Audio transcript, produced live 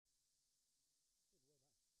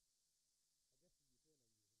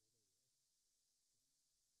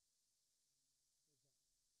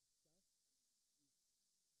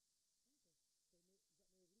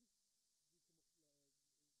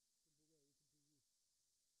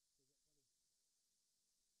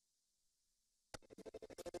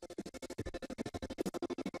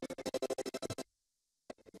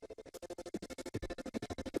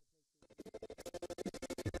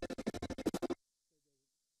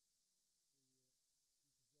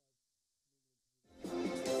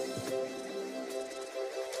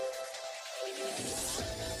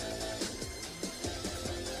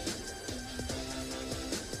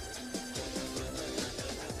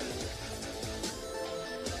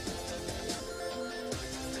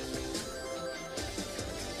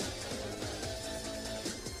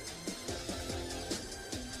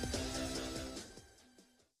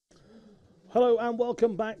Hello and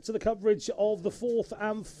welcome back to the coverage of the fourth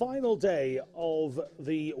and final day of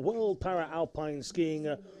the World Para-Alpine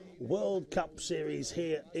Skiing World Cup Series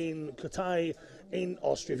here in Kuhtai in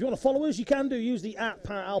Austria. If you want to follow us, you can do. Use the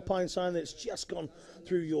 @Para-Alpine sign that's just gone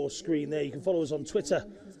through your screen there. You can follow us on Twitter,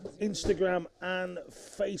 Instagram and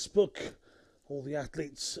Facebook. All the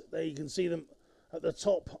athletes, there you can see them at the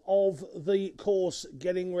top of the course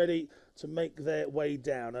getting ready to make their way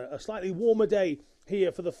down. A slightly warmer day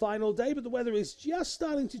here for the final day, but the weather is just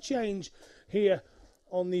starting to change here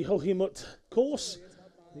on the Hohimut course.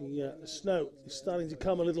 The snow is starting to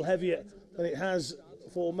come a little heavier than it has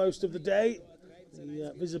for most of the day.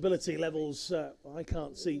 The visibility levels, I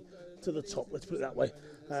can't see to the top, let's put it that way.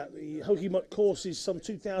 The Hohimut course is some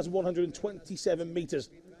 2,127 metres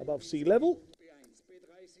above sea level.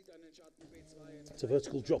 It's a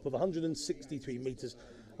vertical drop of 163 metres,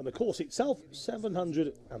 and the course itself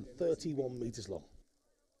 731 metres long.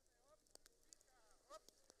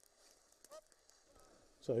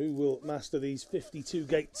 So who will master these 52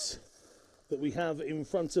 gates that we have in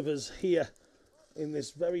front of us here in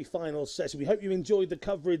this very final session? We hope you enjoyed the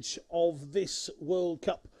coverage of this World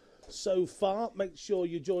Cup so far. Make sure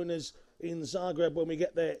you join us in Zagreb when we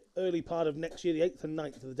get there early part of next year, the 8th and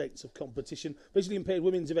 9th are the dates of competition. Visually impaired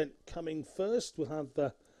women's event coming first. We'll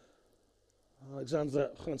have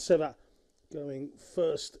Alexandra Khanseva going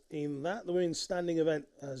first in that. The women's standing event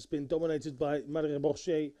has been dominated by Maria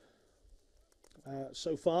Bochet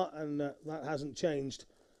so far, and that hasn't changed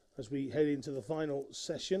as we head into the final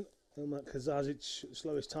session. Ilma Kazazic,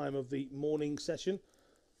 slowest time of the morning session.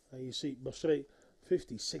 You see Bochet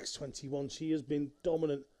 56.21. She has been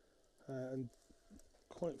dominant. And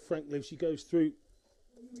quite frankly, if she goes through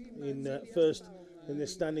in first in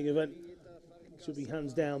this standing event, she'll be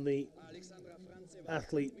hands down the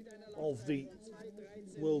athlete of the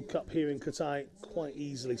World Cup here in Kuhtai quite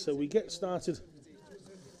easily. So we get started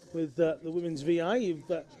with the women's VI.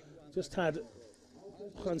 You've just had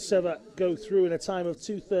Khanseva go through in a time of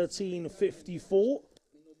 2:13.54.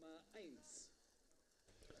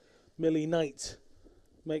 Millie Knight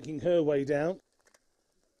making her way down.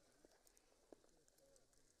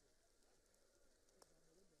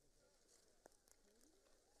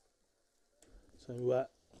 So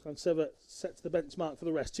Khanseva sets the benchmark for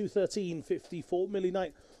the rest. 2:13.54. Millie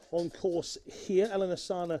Knight on course here. Elena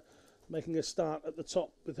Sana making a start at the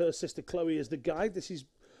top with her sister Chloe as the guide. This is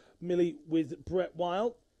Millie with Brett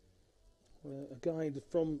Wild, a guide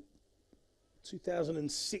from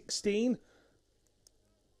 2016.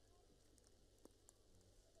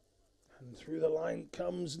 And through the line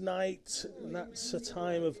comes Knight, and that's a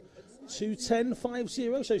time of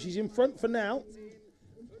 2:10.50. So she's in front for now.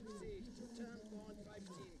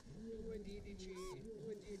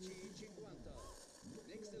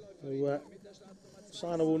 So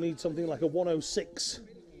Sana will need something like a 1:06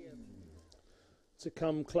 to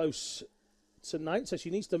come close tonight. So she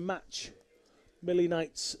needs to match Millie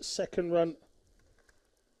Knight's second run.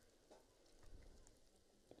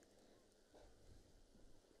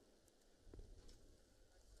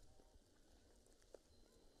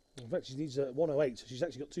 In fact, she needs a 1:08. So she's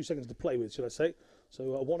actually got 2 seconds to play with, should I say.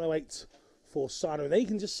 So a 1:08 for Sana. And there you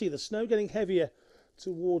can just see the snow getting heavier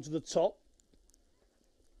towards the top.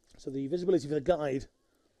 So the visibility for the guide,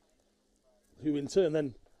 who in turn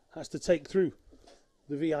then has to take through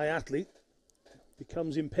the VI athlete,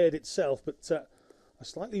 becomes impaired itself, but a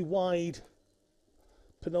slightly wide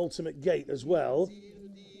penultimate gate as well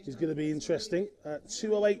is going to be interesting.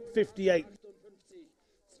 2:08.58.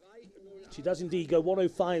 She does indeed go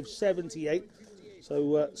 1:05.78.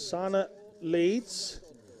 So Sana leads.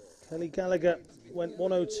 Kelly Gallagher went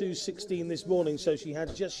 1:02.16 this morning, so she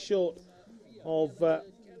had just short of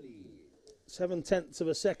 0.7 of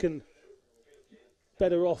a second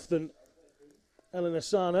better off than Elena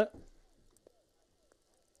Sana.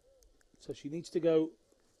 So she needs to go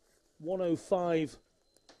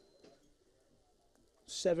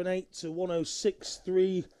 1:05.78 to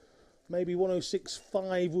 1:06.3, maybe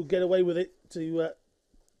 1:06.5 will get away with it to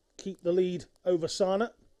keep the lead over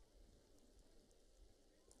Sana.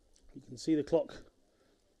 You can see the clock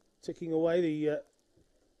ticking away. The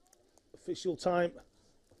official time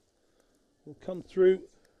will come through.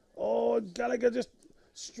 Oh, Gallagher just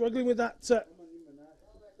struggling with that.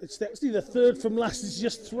 It's actually the third from last. She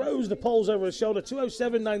just throws the poles over her shoulder.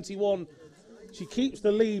 2:07.91. She keeps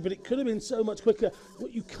the lead, but it could have been so much quicker.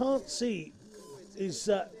 What you can't see is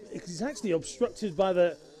it's actually obstructed by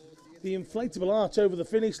the inflatable arch over the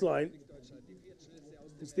finish line.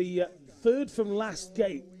 It's the third from last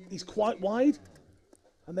gate. He's quite wide,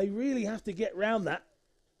 and they really have to get round that.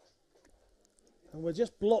 And we're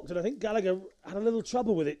just blocked, and I think Gallagher had a little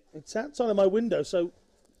trouble with it. It's outside of my window, so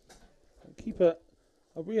keep a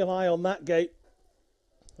real eye on that gate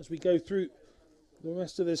as we go through the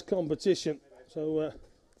rest of this competition. So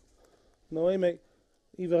Noemi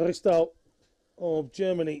Ivaristau of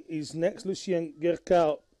Germany is next. Lucien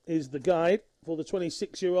Gerkau is the guide for the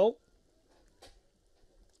 26-year-old.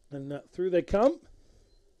 And through they come.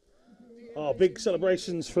 Oh, big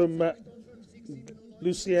celebrations from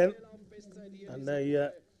Lucien. And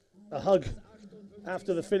a hug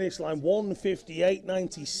after the finish line.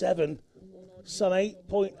 1:58.97. Some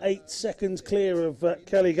 8.8 seconds clear of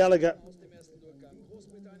Kelly Gallagher.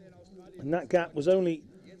 And that gap was only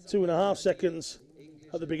 2.5 seconds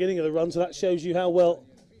at the beginning of the run. So that shows you how well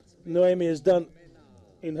Noemi has done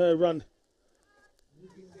in her run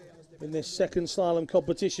in this second slalom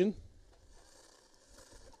competition.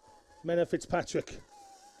 Menna Fitzpatrick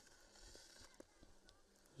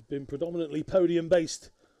has been predominantly podium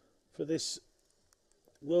based for this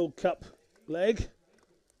World Cup leg,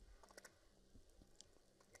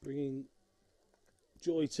 bringing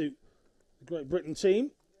joy to the Great Britain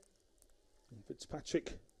team. And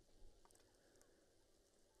Fitzpatrick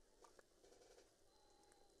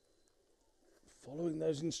following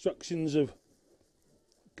those instructions of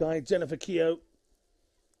guide Jennifer Keogh.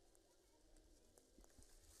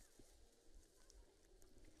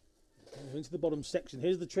 Into the bottom section.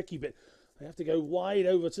 Here's the tricky bit. They have to go wide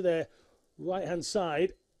over to their right hand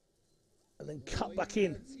side and then cut back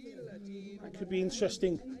in. That could be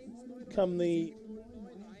interesting come the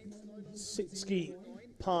sit-ski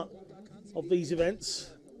part of these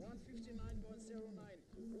events.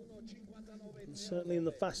 And certainly in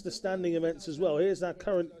the faster standing events as well. Here's our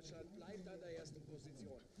current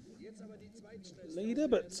leader,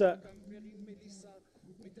 but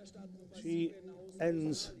she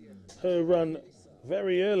ends her run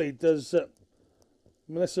very early, does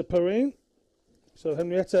Melissa Perrine. So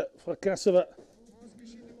Henrietta Fracasova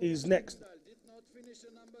is next. Did not finish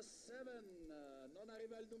number 7.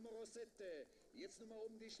 Non-arrival numero 7. Jetzt Nummer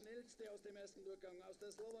oben die schnellste aus dem ersten Durchgang aus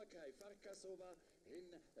der Slowakei. Farkasova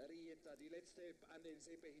Henrietta, die letzte an den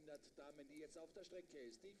sehbehinderten Damen, die jetzt auf der Strecke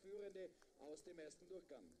ist. Die führende aus dem ersten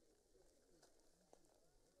Durchgang.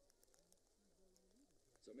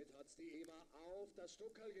 Somit hat es die Eva auf das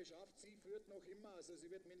Stockerl geschafft. Sie führt noch immer, also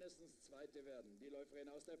sie wird mindestens Zweite werden. Die Läuferin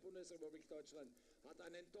aus der Bundesrepublik Deutschland hat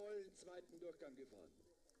einen tollen zweiten Durchgang gefahren.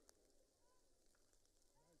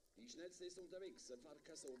 Die schnellste ist unterwegs,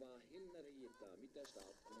 Farkasova Henrietta mit der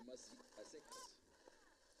Startnummer 6.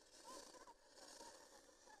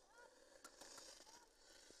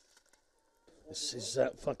 This is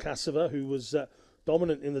Farkasova, who was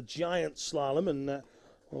dominant in the giant slalom, and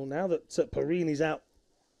well, now that Perrine is out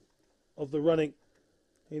of the running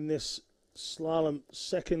in this slalom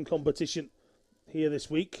second competition here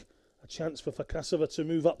this week, a chance for Farkasova to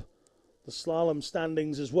move up the slalom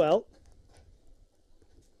standings as well.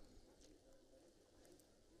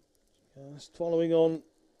 Just following on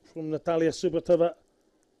from Natalia Subratova.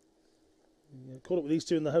 Caught up with these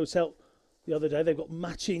two in the hotel the other day. They've got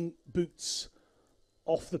matching boots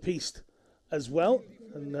off the piste as well.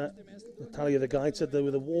 And Natalia, the guide, said they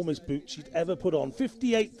were the warmest boots she'd ever put on.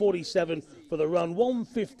 58.47 for the run,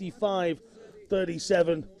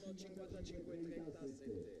 1:55.37.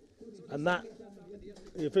 And that,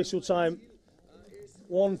 the official time,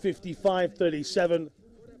 1:55.37,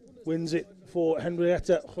 wins it for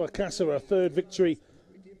Henrietta Fracasova, a third victory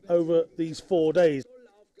over these 4 days.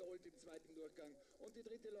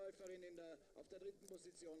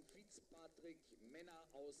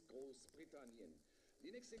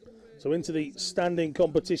 So into the standing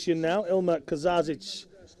competition now. Ilma Kazazic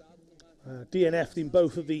DNF'd in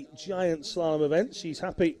both of the giant slalom events. She's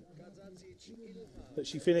happy that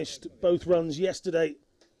she finished both runs yesterday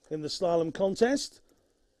in the slalom contest.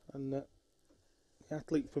 And the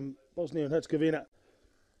athlete from Bosnia and Herzegovina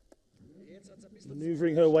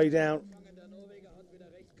manoeuvring her way down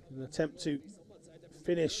in an attempt to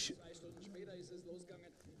finish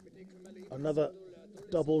another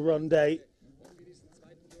double run day.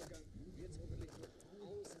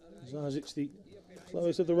 Zazic, the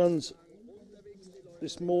slowest of the runs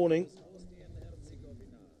this morning.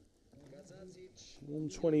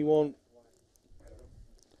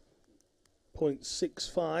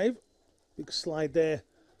 1:21.65. Big slide there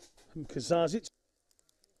from Kazazic.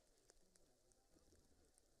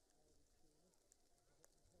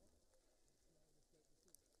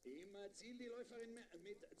 Im Ziel die Läuferin mit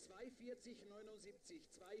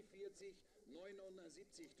 2:40.79,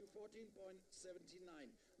 2:40.79 to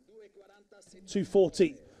 14.79.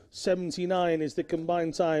 2:40.79 is the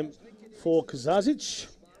combined time for Kazazic.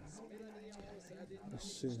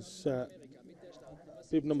 This is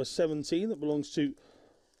bib number 17 that belongs to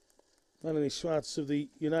Melanie Schwartz of the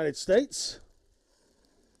United States.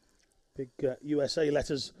 Big USA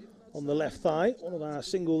letters on the left thigh. One of our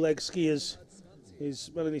single leg skiers is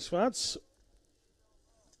Melanie Schwartz.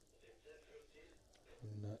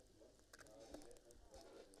 And,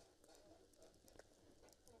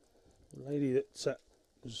 a lady that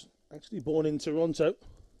was actually born in Toronto.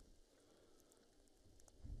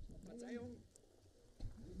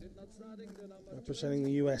 Representing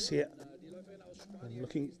the US here. And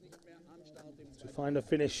looking to find a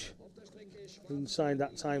finish inside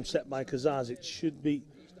that time set by Kazaz. It should be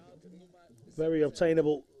very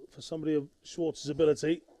obtainable for somebody of Schwartz's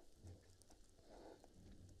ability.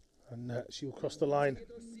 And she'll cross the line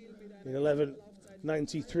in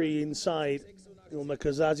 11:93 inside Ilma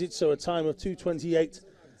Kazazic, so a time of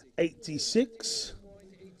 2:28.86.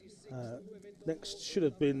 Next should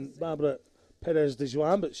have been Barbara Perez de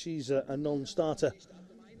Joan, but she's a non-starter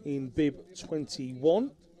in bib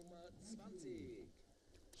 21.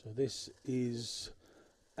 So this is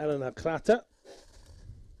Elena Krater,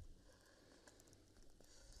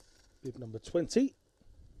 bib number 20,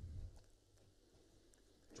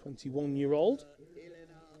 21-year-old,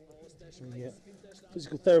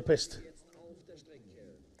 physical therapist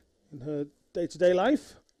in her day-to-day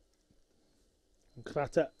life. And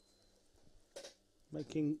Krater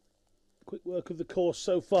making quick work of the course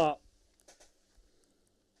so far.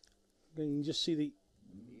 You can just see the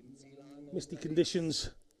misty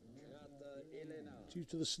conditions due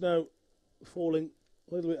to the snow falling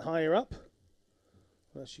a little bit higher up.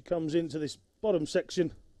 As she comes into this bottom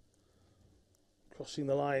section, crossing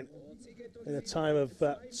the line in a time of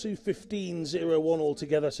 2:15.01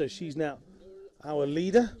 altogether, so she's now our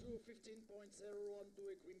leader.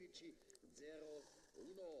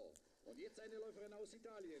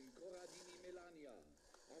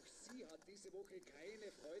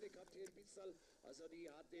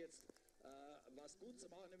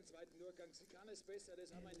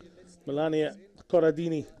 Melania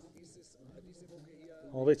Corradini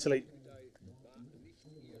of Italy.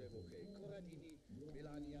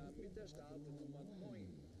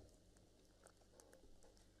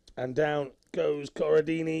 And down goes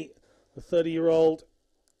Corradini, the 30-year-old.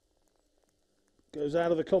 Goes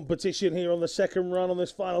out of the competition here on the second run on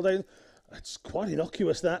this final day. It's quite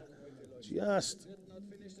innocuous, that. Just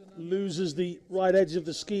loses the right edge of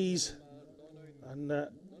the skis. And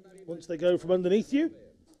once they go from underneath you,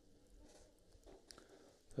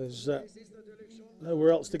 there's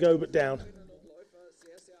nowhere else to go but down.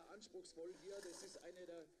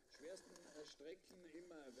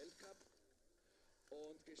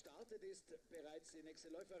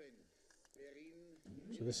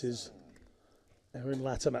 So this is Erin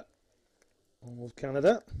Latimer of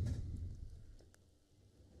Canada.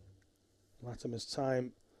 Latimer's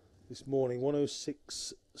time this morning,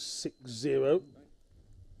 1:06.60.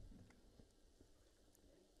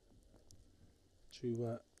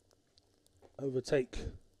 To overtake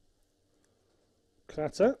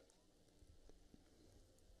Krater.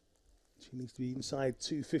 She needs to be inside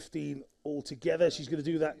 2:15 altogether. She's going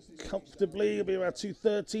to do that comfortably. It'll be around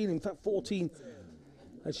 2:13, in fact 14,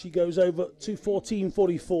 as she goes over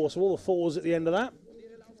 2:14.44. So all the fours at the end of that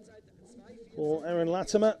for Erin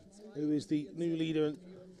Latimer, who is the new leader and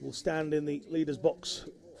will stand in the leader's box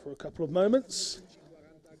for a couple of moments.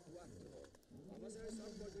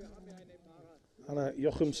 Anna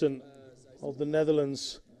Jochimsen of the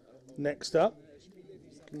Netherlands next up.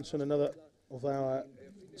 Jochimsen, another of our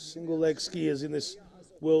single leg skiers in this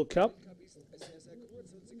World Cup.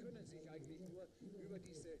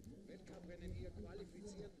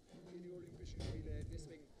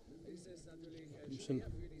 Jochimsen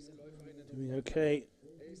doing okay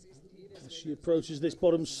as she approaches this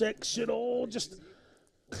bottom section. Oh, just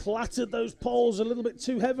clattered those poles a little bit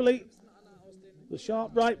too heavily. The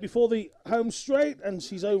sharp right before the home straight, and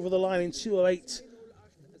she's over the line in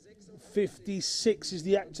 2:08.56 is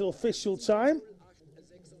the actual official time.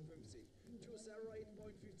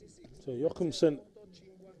 So Jochimsen,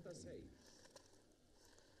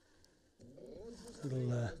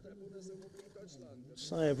 little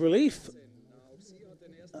sigh of relief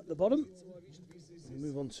at the bottom. We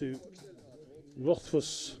move on to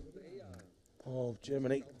Rothfuss of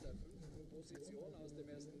Germany.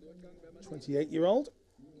 28-year-old.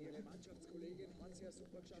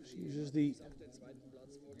 She uses the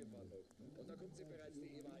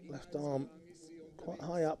left arm quite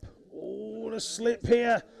high up. Oh, what a slip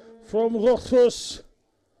here from Rothfuss.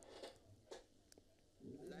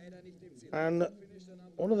 And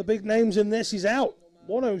one of the big names in this is out.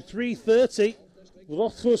 1:03.30.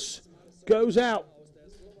 Rothfuss goes out.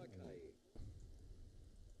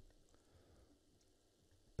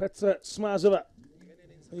 Petra Smazova,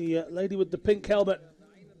 the lady with the pink helmet,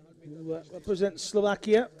 who represents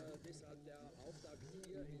Slovakia.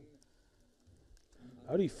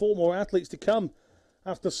 Only 4 more athletes to come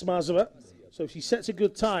after Smazova. So if she sets a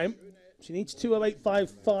good time, she needs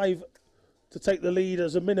 2:08.55 to take the lead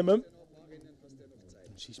as a minimum.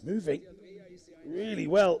 She's moving really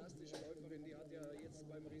well.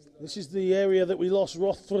 This is the area that we lost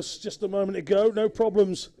Rothfuss just a moment ago. No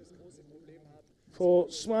problems for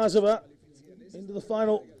Smazova into the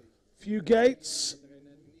final few gates.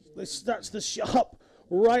 That's the sharp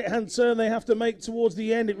right-hand turn they have to make towards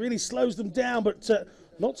the end. It really slows them down, but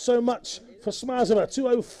not so much for Smazova.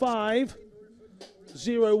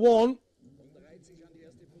 2:05.01.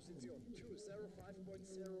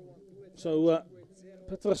 So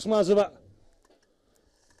Petra Smazova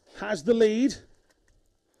has the lead.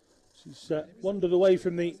 She's wandered away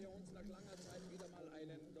from the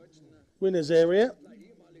winners area.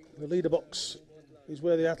 The leader box is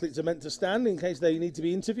where the athletes are meant to stand in case they need to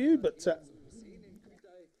be interviewed, but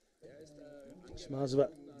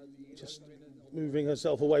Smazova just moving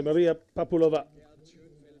herself away. Maria Papulova.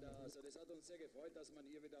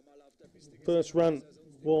 First run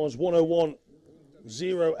was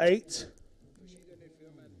 1:01.08.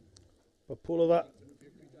 Papulova.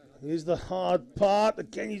 Here's the hard part.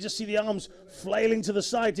 Again, you just see the arms flailing to the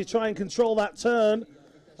side to try and control that turn.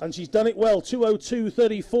 And she's done it well.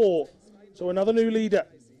 2:02.34. So another new leader.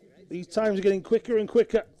 These times are getting quicker and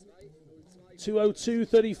quicker.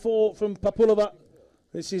 2:02.34 from Papulova.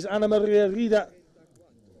 This is Anna Maria Rida,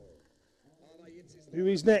 who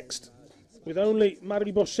is next, with only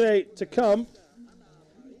Marie Bochet to come.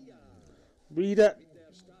 Rida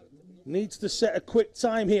needs to set a quick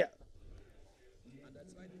time here.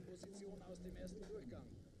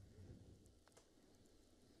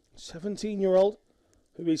 17-year-old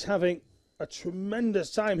who is having a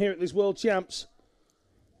tremendous time here at this World Champs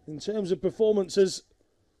in terms of performances.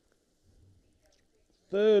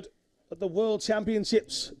 Third at the World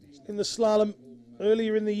Championships in the slalom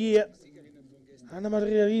earlier in the year. Anna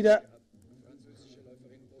Maria Rida.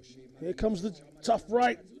 Here comes the tough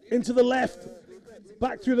right into the left.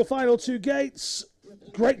 Back through the final 2 gates.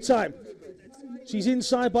 Great time. She's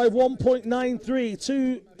inside by 1.93.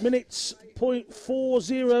 2 minutes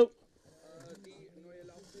 0.40.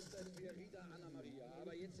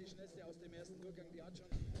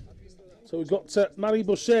 So we've got Marie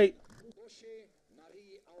Bochet.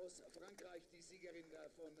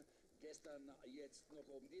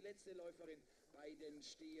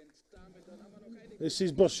 This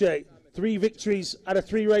is Bochet. 3 victories out of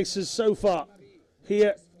 3 races so far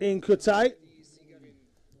here in Kuhtai.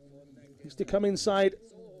 Needs to come inside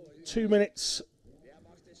 2 minutes.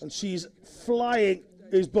 And she's flying,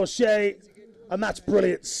 is Bochet. And that's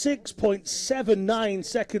brilliant. 6.79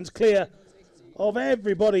 seconds clear of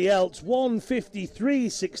everybody else.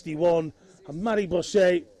 1:53.61. And Marie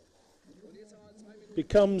Bochet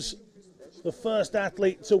becomes the first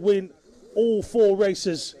athlete to win all 4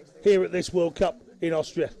 races here at this World Cup in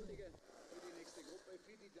Austria.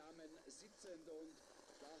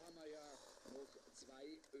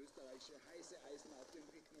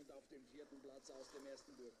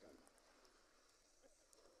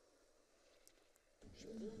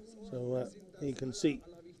 So you can see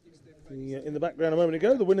in the background a moment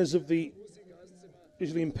ago the winners of the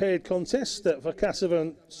visually impaired contest, Vakasova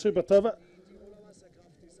and Subatova.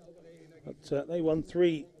 But they won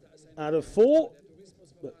 3 out of 4.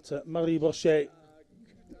 But Marie Bochet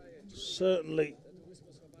certainly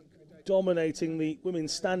dominating the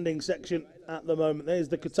women's standing section at the moment. There's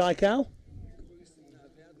the Kuhtai cow.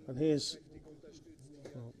 And here's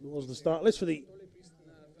was the start list for the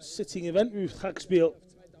sitting event. Ruth Haxbiel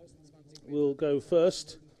will go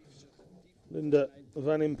first. Linda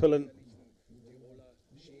Van Impelen,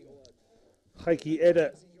 Heike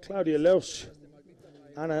Eder, Claudia Lausch,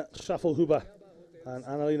 Anna Schaffelhuber and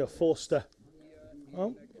Annalena Forster.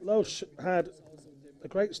 Well, Lausch had a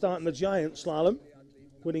great start in the giant slalom,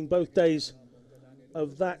 winning both days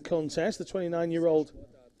of that contest. The 29-year-old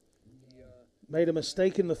made a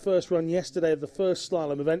mistake in the first run yesterday of the first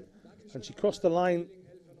slalom event, and she crossed the line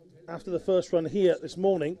after the first run here this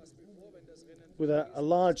morning with a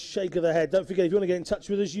large shake of the head. Don't forget, if you want to get in touch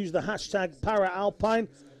with us, use the hashtag #ParaAlpine.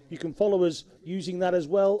 You can follow us using that as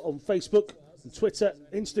well on Facebook, and Twitter,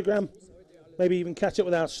 Instagram, maybe even catch up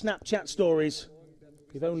with our Snapchat stories.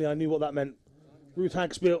 If only I knew what that meant. Ruth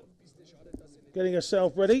Haxbiel getting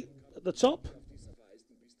herself ready at the top.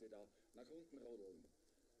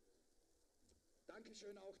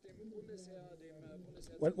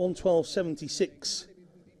 Went 1:12.76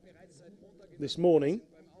 this morning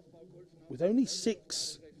with only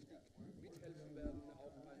 6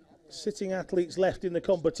 sitting athletes left in the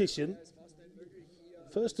competition,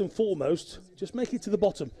 first and foremost, just make it to the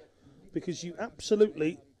bottom, because you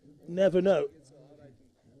absolutely never know.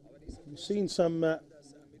 We've seen some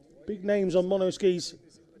big names on monoskis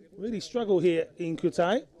really struggle here in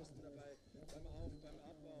Kuhtai.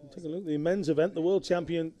 Take a look at the men's event. The world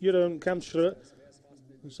champion Jeroen Kamstra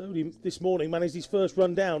has only this morning managed his first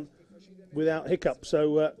run down without hiccup.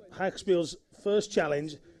 So Hagspiel's first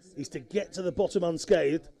challenge is to get to the bottom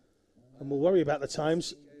unscathed, and we'll worry about the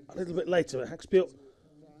times a little bit later. Hagspiel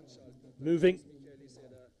moving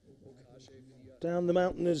down the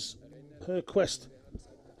mountain as her quest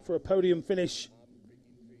for a podium finish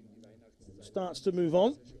starts to move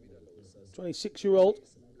on. 26-year-old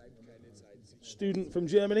student from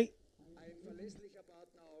Germany.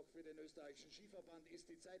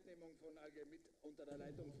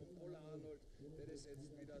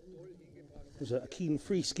 Was a keen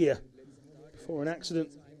free skier before an accident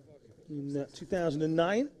in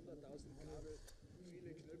 2009.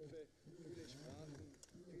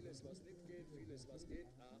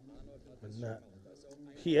 And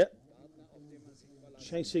here,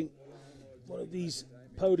 chasing one of these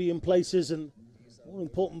podium places and more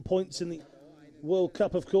important points in the World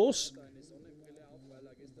Cup, of course.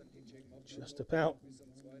 Just about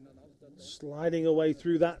sliding away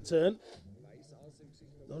through that turn.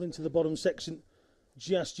 Not into the bottom section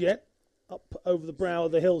just yet. Up over the brow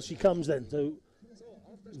of the hill she comes then. So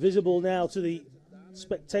visible now to the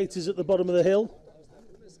spectators at the bottom of the hill.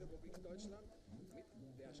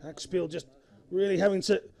 Hagspiel just really having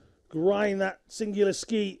to grind that singular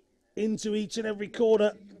ski into each and every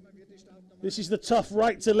corner. This is the tough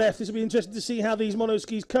right to left. This will be interesting to see how these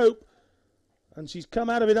monoskis cope. And she's come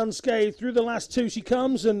out of it unscathed. Through the last two she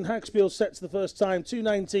comes, and Hagspiel sets the first time,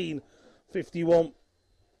 2:19.51.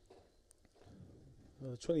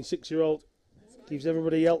 The 26-year-old gives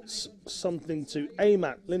everybody else something to aim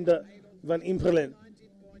at. Linda van Impelen,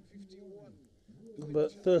 number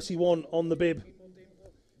 31 on the bib,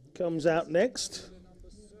 comes out next.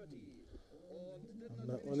 And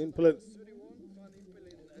that Van Impelen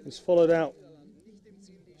is followed out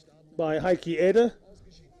by Heike Eder.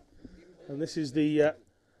 And this is the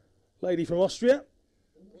lady from Austria.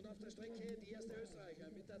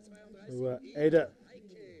 So, Eder,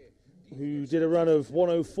 who did a run of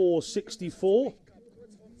 1:04.64.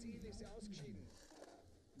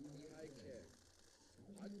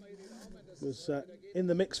 Was in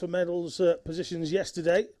the mix for medals positions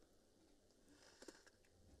yesterday.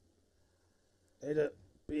 Eder,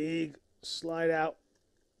 big slide out.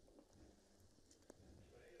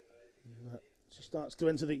 She starts to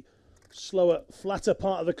enter the slower, flatter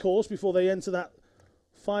part of the course before they enter that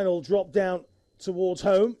final drop down towards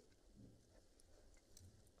home.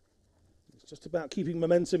 It's just about keeping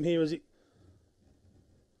momentum here as it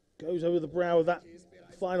goes over the brow of that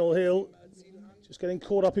final hill. Just getting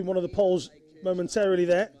caught up in one of the poles momentarily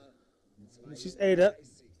there. This is Eder.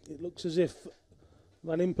 It looks as if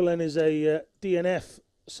Van Impelen is a DNF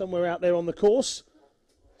somewhere out there on the course.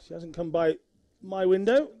 She hasn't come by my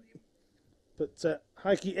window, but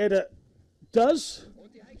Heike Eder does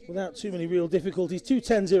without too many real difficulties.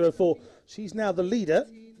 2:10.04. She's now the leader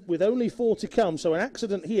with only 4 to come. So an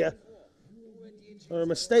accident here, or a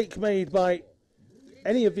mistake made by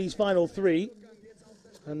any of these final 3,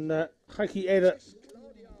 and Heike Eder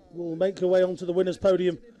will make her way onto the winner's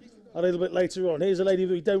podium a little bit later on. Here's a lady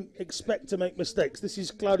we don't expect to make mistakes. This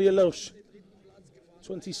is Claudia Loesch,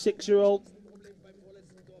 26-year-old,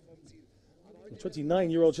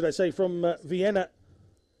 29-year-old should I say, from Vienna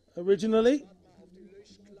originally.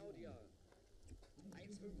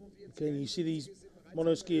 Again, you see these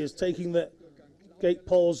monoskiers taking the gate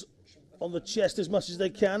poles on the chest as much as they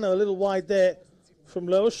can. A little wide there from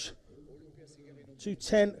Loesch.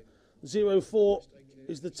 2:10.04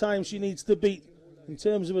 is the time she needs to beat in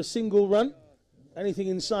terms of a single run. Anything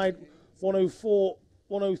inside 1:04,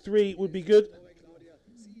 1:03 would be good.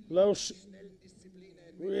 Loesch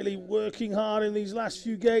really working hard in these last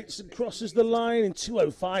few gates and crosses the line in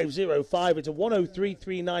 2:05.05. It's a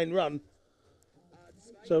 1:03.39 run.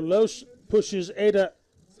 So Loesch pushes Eder,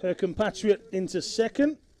 her compatriot, into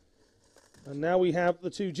second. And now we have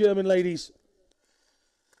the 2 German ladies.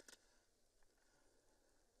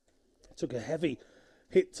 Took a heavy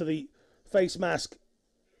hit to the face mask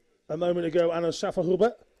a moment ago, Anna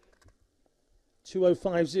Schaffelhuber.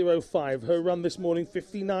 2:05.05. Her run this morning,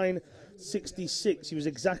 59.66. She was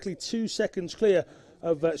exactly 2 seconds clear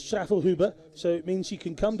of Schaffelhuber, so it means she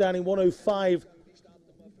can come down in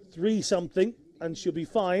 1:05.3 something, and she'll be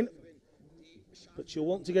fine. But she'll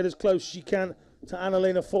want to get as close as she can to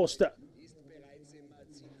Annalena Forster.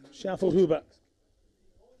 Schaffelhuber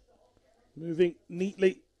moving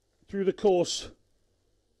neatly through the course.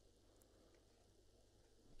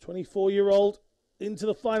 24-year-old into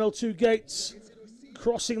the final two gates,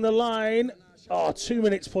 crossing the line. 2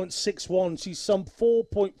 minutes, 0.61. She's some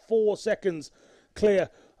 4.4 seconds clear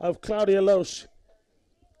of Claudia Loesch.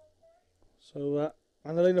 So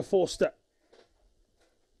Annalena Forster,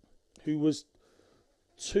 who was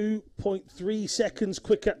 2.3 seconds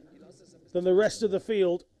quicker than the rest of the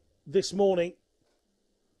field this morning.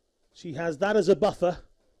 She has that as a buffer,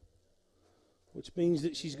 which means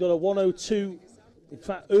that she's got a 102, in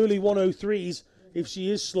fact early 103s if she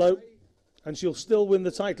is slow, and she'll still win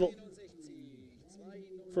the title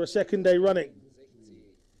for a second day running.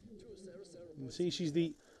 You can see she's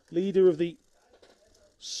the leader of the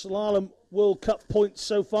Slalom World Cup points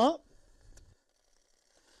so far.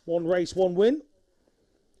 One race, one win.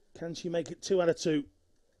 Can she make it 2 out of 2?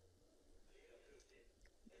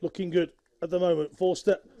 Looking good at the moment.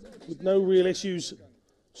 Forster with no real issues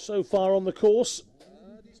so far on the course.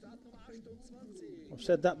 I've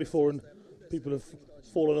said that before and people have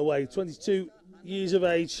fallen away. 22 years of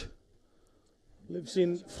age. Lives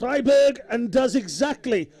in Freiburg and does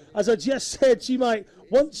exactly as I just said she might.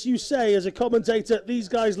 Once you say as a commentator, these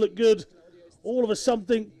guys look good, all of a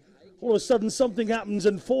sudden something happens,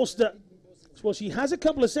 and Forster, well, she has a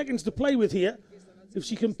couple of seconds to play with here. If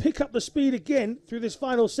she can pick up the speed again through this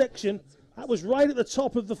final section, that was right at the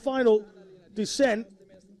top of the final descent.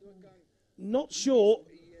 Not sure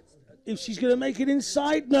if she's going to make it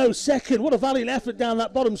inside. No, second. What a valiant effort down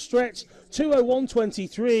that bottom stretch.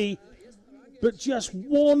 2:01.23. But just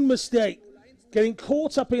one mistake, getting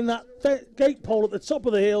caught up in that gate pole at the top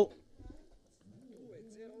of the hill.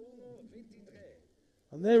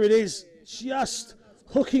 And there it is, just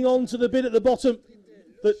hooking onto the bit at the bottom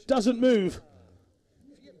that doesn't move.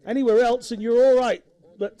 Anywhere else and you're all right.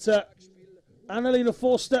 But Annalena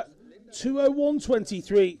Forster,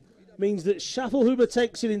 2:01.23, means that Schaffelhuber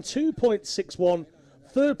takes it in 2.61.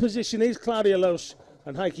 Third position is Claudia Loesch,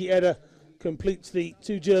 and Heike Eder completes the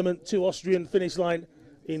 2 German, 2 Austrian finish line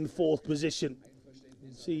in 4th position.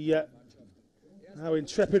 See our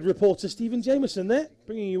intrepid reporter Stephen Jameson there,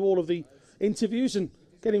 bringing you all of the interviews and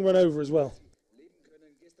getting run over as well.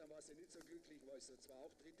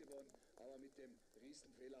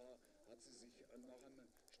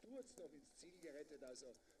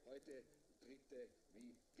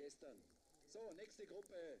 So, nächste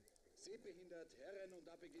Gruppe, sehbehindert Herren, und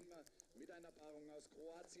da beginnen wir mit einer Paarung aus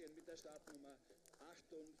Kroatien mit der Startnummer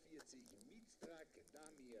 48, Mistrak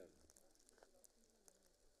Damir.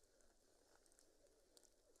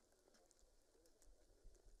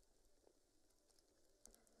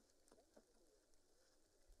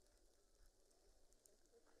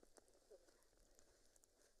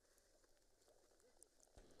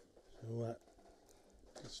 So,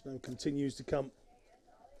 the snow continues to come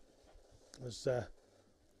as the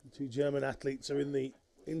 2 German athletes are in the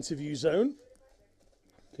interview zone,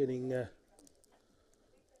 getting a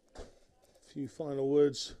few final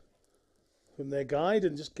words from their guide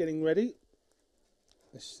and just getting ready.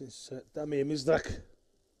 This is Damir Mizrak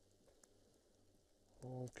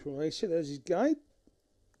of Croatia. There's his guide.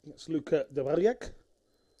 That's Luka Devarjak.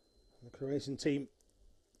 The Croatian team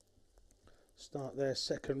start their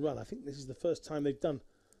second run. I think this is the first time they've done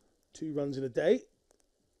 2 runs in a day.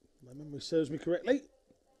 My memory serves me correctly.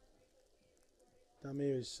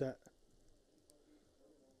 Damir is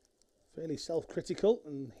fairly self-critical,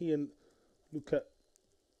 and he and Luka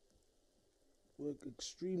work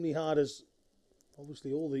extremely hard, as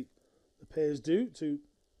obviously all the pairs do, to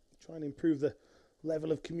try and improve the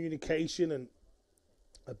level of communication and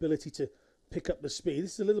ability to pick up the speed.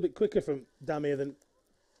 This is a little bit quicker from Damir than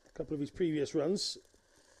a couple of his previous runs.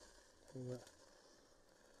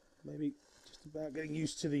 Maybe just about getting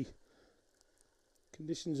used to the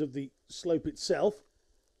conditions of the slope itself.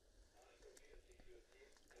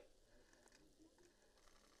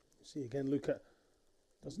 See again, Luka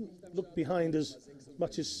doesn't look behind as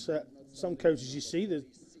much as some coaches you see.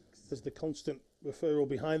 There's the constant referral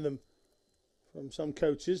behind them from some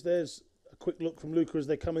coaches. There's a quick look from Luka as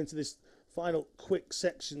they come into this final quick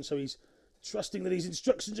section. So he's trusting that his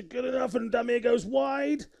instructions are good enough, and Damir goes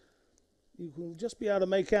wide. You can just be able to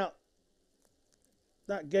make out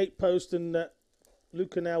that gate post, and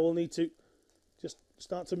Luka now will need to just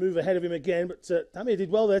start to move ahead of him again. But Damir did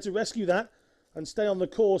well there to rescue that and stay on the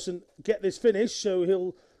course and get this finish. So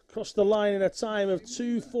he'll cross the line in a time of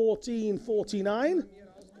 2:14.49.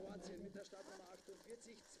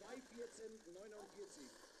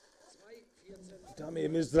 Damir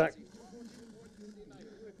Mizrak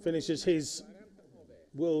finishes his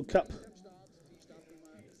World Cup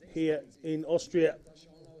here in Austria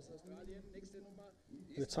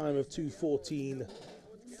in a time of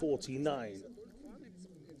 2:14.49.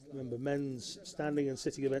 Remember, men's standing and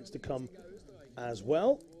sitting events to come as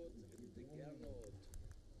well.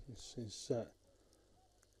 This is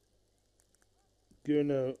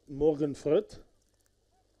Gunnar Morgenfrødt.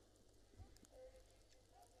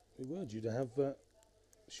 We were due to have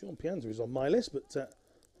Sean Pianza is on my list, but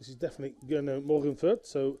this is definitely Gunnar Morgenfrødt,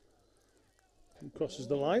 so he crosses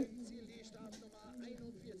the line.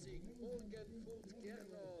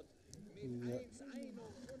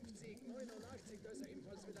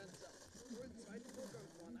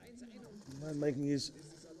 Man making his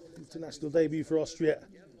international debut for Austria.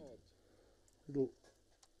 Little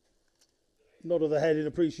nod of the head in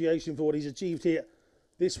appreciation for what he's achieved here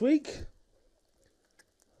this week.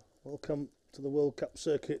 Welcome to the World Cup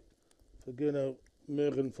circuit for Gunnar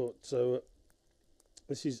Morgenfrødt. So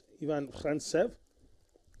this is Ivan Frantsev.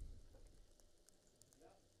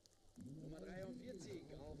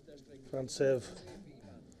 Frantsev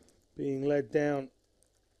being led down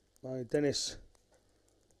by Denis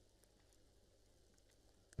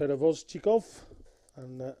Perevozchikov,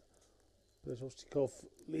 and Perevozchikov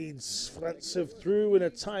leads Frantsev through in a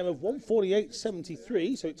time of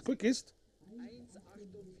 1:48.73, so it's quickest.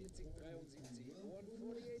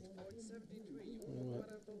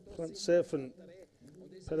 Frantsev and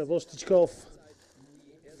Perevozchikov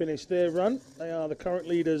finish their run. They are the current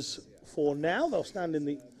leaders for now. They'll stand in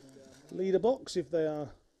the leader box if they are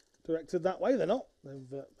directed that way. They're not.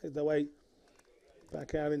 They've made their way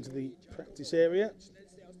back out into the practice area.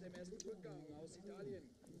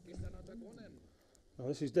 Now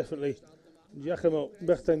this is definitely Giacomo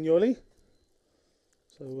Bertagnoli.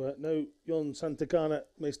 So no Jon Santacana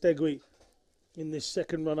Mestegui in this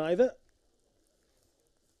second run either.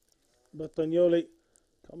 Bertagnoli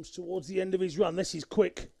comes towards the end of his run. This is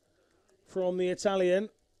quick from the Italian.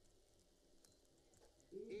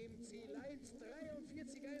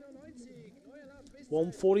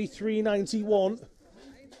 1:43.91.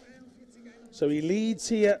 So he leads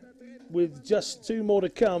here with just two more to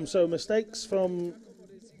come. So mistakes from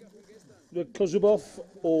Kozubov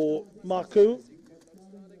or Marku,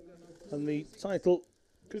 and the title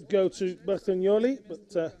could go to Bertagnoli,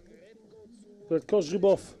 but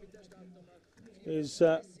Kozubov is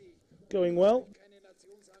going well.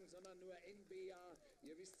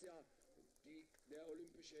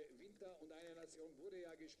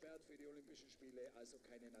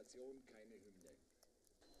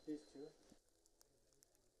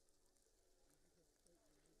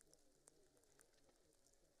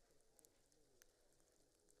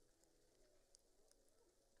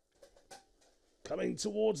 Coming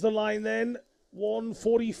towards the line then,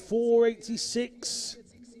 1:44.86.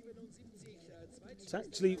 It's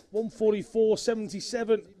actually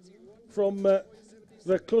 1:44.77 from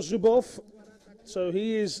Kozubov. So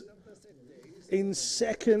he is in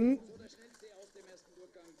second.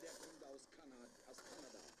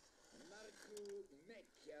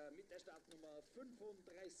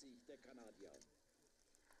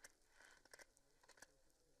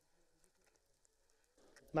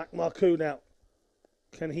 Marku now.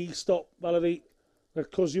 Can he stop Valery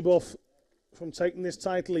Kozubov from taking this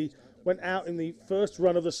title? He went out in the first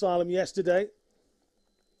run of the slalom yesterday.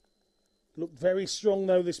 Looked very strong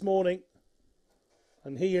though this morning.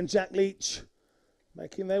 And he and Jack Leach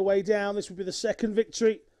making their way down. This would be the second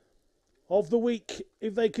victory of the week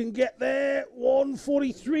if they can get there.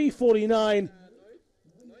 1:43.49.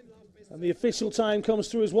 And the official time comes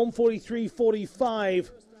through as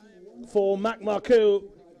 1:43.45 for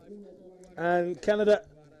Marku. And Canada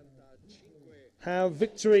have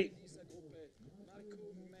victory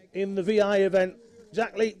in the VI event.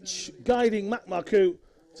 Jack Leach guiding Marku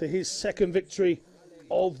to his second victory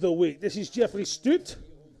of the week. This is Jeffrey Stutt.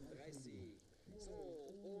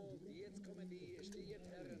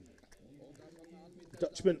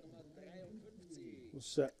 Dutchman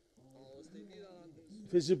was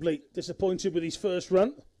visibly disappointed with his first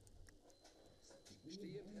run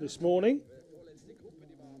this morning.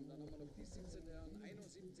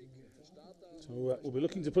 So we'll be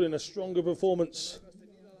looking to put in a stronger performance.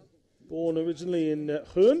 Born originally in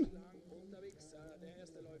Hoorn,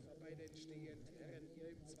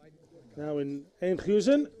 now in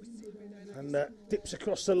Enkhuizen, and dips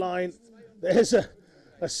across the line. There's a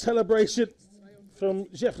celebration from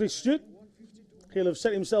Jeffrey Stutt. He'll have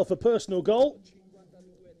set himself a personal goal,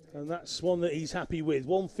 and that's one that he's happy with.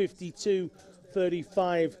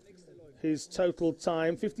 1:52.35 his total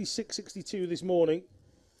time, 56.62 this morning.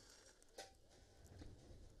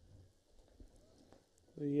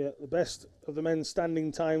 The best of the men's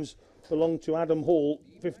standing times belong to Adam Hall,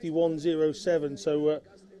 51.07. So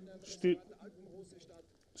Stutt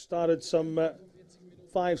started some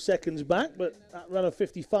 5 seconds back, but that run of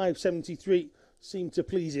 55.73 seemed to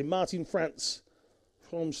please him. Martin France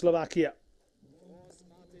from Slovakia.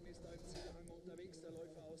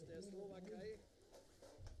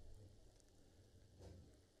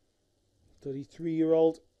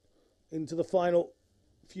 33-year-old into the final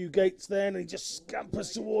few gates there, and he just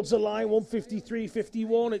scampers towards the line.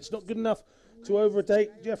 153.51. It's not good enough to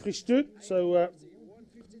overtake Jeffrey Stutt. So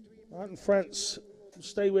Martin France will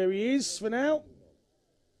stay where he is for now.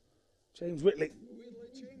 James Whitley,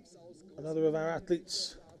 another of our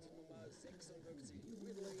athletes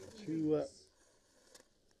who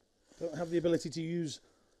don't have the ability to use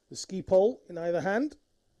the ski pole in either hand.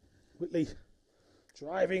 Whitley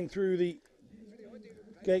driving through the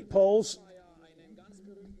gate poles.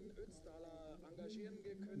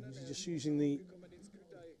 He's just using the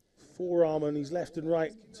forearm on his left and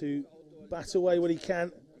right to bat away what he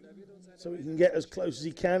can, so he can get as close as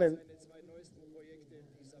he can, and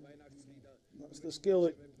that's the skill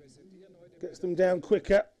that gets them down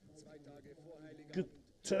quicker. Good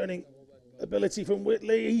turning ability from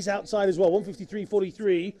Whitley. He's outside as well,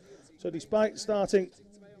 153.43. So despite starting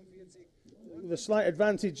with a slight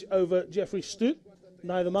advantage over Jeffrey Stutt,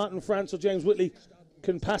 neither Martin France or James Whitley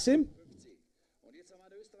can pass him.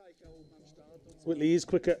 Whitley is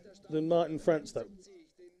quicker than Martin France, though.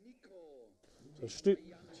 So Stutt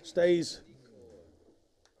stays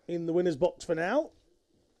in the winner's box for now.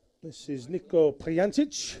 This is Niko Prijantic.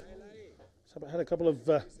 He's had a couple of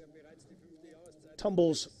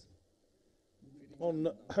tumbles on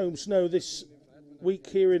home snow this week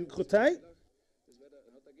here in Kuhtai.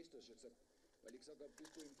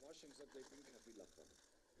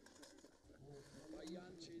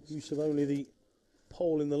 Use of only the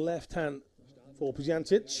pole in the left hand for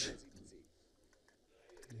Prijantic.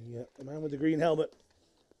 The man with the green helmet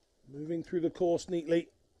moving through the course neatly.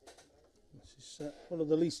 This is one of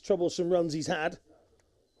the least troublesome runs he's had.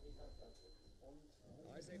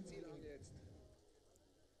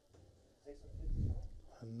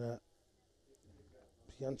 And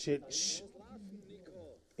Prijantic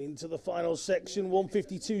into the final section.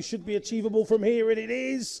 152 should be achievable from here, and it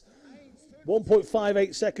is.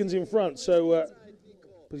 1.58 seconds in front, so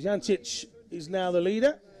Prijantic is now the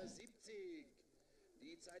leader.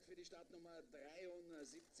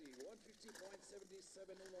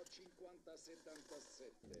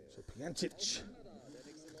 So Prijantic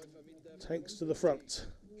takes to the front.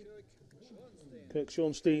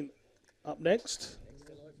 Kirk-Schornstein up next.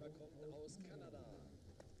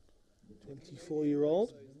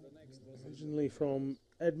 24-year-old, originally from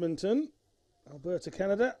Edmonton, Alberta,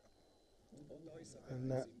 Canada.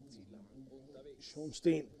 And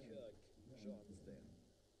Schornstein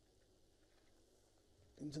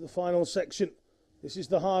into the final section. This is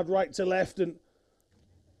the hard right to left, and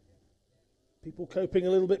people coping a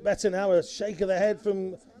little bit better now. A shake of the head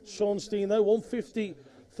from Schornstein, though.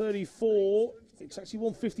 150.34. It's actually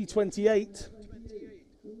 150.28.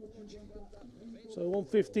 So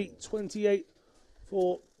 150.28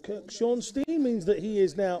 for Kirk-Schornstein means that he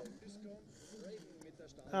is now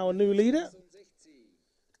our new leader.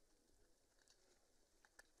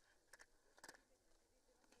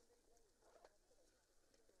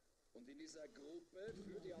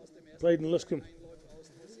 Braden Luscombe,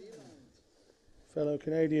 fellow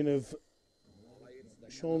Canadian of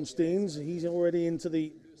Schornstein's, he's already into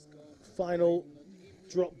the final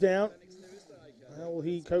drop down. How will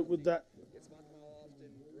he cope with that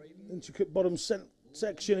intricate bottom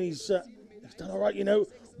section? He's done all right, you know.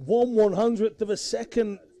 1/100th of a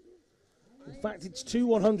second. In fact, it's 2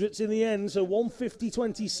 100ths in the end, so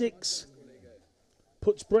 150.26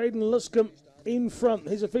 puts Braden Luscombe in front.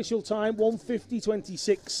 His official time,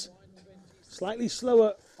 150.26. Slightly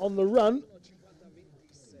slower on the run,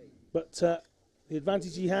 but the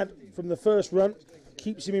advantage he had from the first run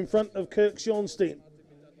keeps him in front of Kirk-Schornstein.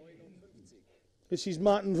 This is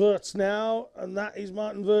Martin Wirtz now, and that is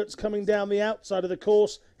Martin Wirtz coming down the outside of the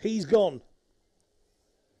course. He's gone.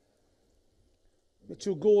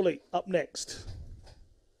 Mitchell Gawley up next.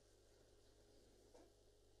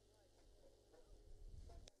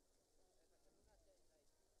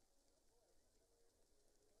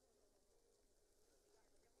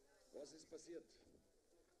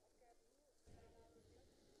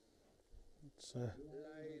 It's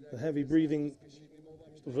the heavy breathing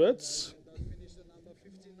Wirtz.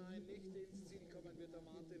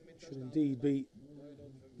 Should indeed be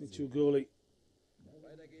Mitchell Gawley,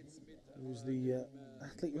 who's the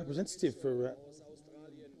athlete representative for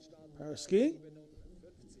para skiing.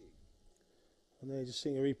 And they're just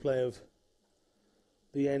seeing a replay of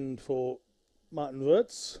the end for Martin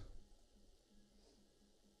Wirtz.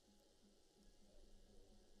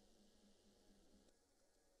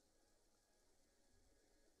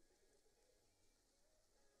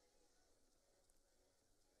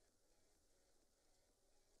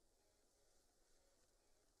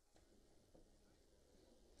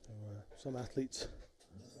 some athletes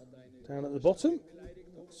down at the bottom.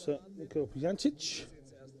 That's Niko Pijancic.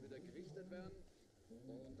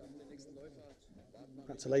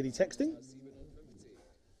 That's a lady texting.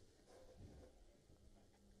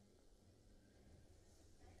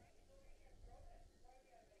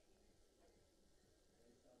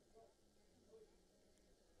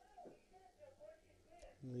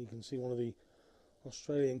 And you can see one of the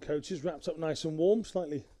Australian coaches wrapped up nice and warm,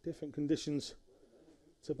 slightly different conditions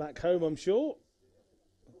to back home, I'm sure.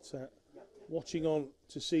 But, watching on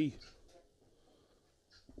to see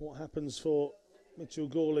what happens for Mitchell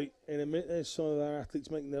Gawley in a minute. There's some of our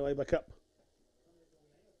athletes making their way back up.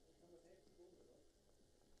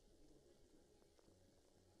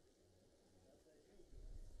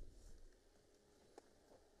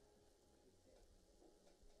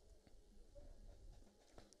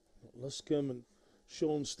 Luscombe and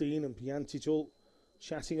Sean Steen and Pijancic all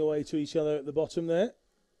chatting away to each other at the bottom there.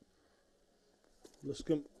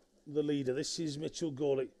 Luscombe, the leader. This is Mitchell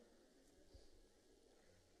Gawley.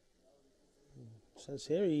 Says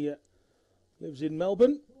here he lives in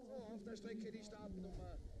Melbourne.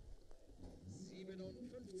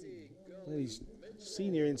 His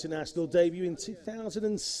senior international debut in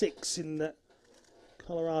 2006 in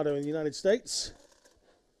Colorado in the United States.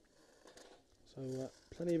 So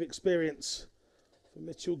plenty of experience for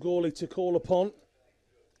Mitchell Gawley to call upon.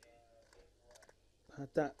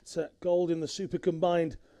 Had that gold in the Super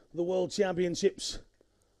Combined, the World Championships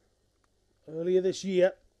earlier this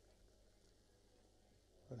year.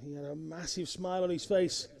 And he had a massive smile on his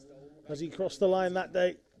face as he crossed the line that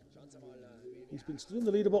day. He's been stood in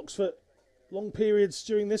the leader box for long periods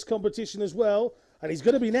during this competition as well. And he's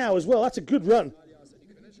going to be now as well. That's a good run.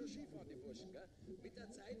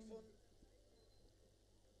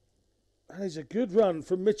 That is a good run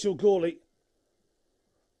from Mitchell Gawley.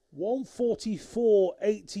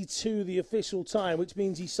 1:44.82 the official time, which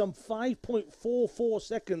means he's some 5.44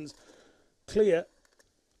 seconds clear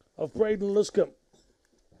of Braden Luscombe.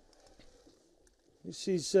 This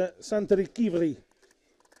is Santeri Kiveri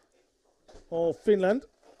of Finland.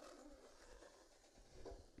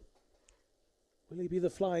 Will he be the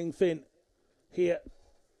flying Finn here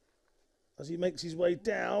as he makes his way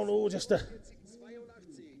down? Oh, just a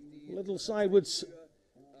little sidewards,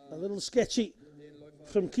 a little sketchy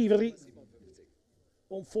from Kiveri.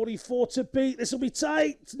 1:44 to beat. This will be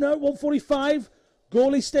tight. No, 1:45.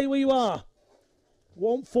 Gawley, stay where you are.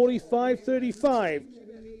 1:45.35.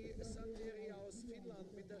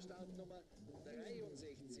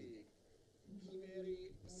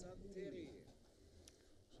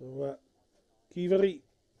 So Kiveri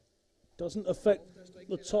doesn't affect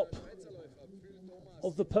the top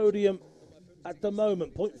of the podium at the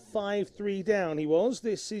moment. 0.53 down he was.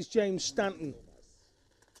 This is James Stanton.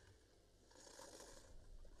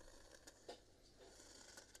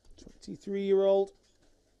 Three-year-old.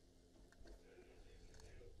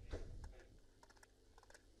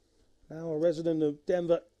 Now a resident of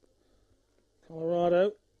Denver,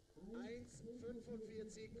 Colorado.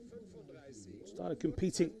 Started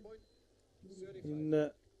competing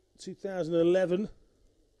in 2011.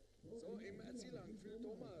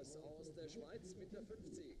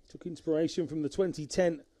 Took inspiration from the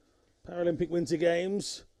 2010 Paralympic Winter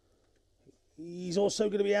Games. He's also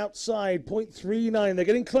going to be outside, 0.39. They're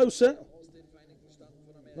getting closer.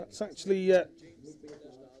 That's actually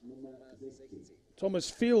Thomas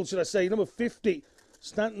Field, should I say, number 50.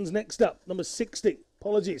 Stanton's next up, number 60.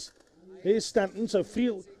 Apologies. Here's Stanton, so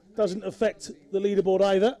Field doesn't affect the leaderboard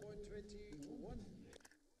either.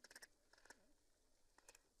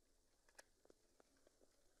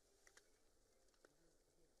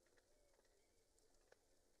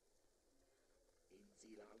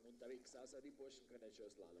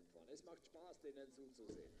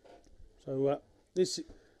 So this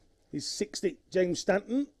is 60, James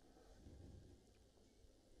Stanton.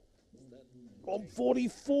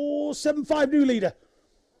 1:44.75 new leader.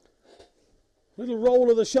 Little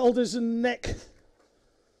roll of the shoulders and neck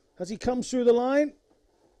as he comes through the line.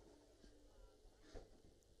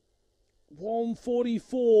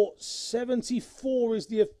 1:44.74 is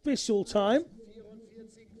the official time,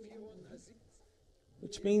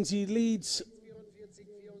 which means he leads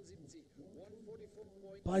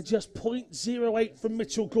by just 0.08 from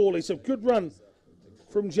Mitchell Gawley. So good run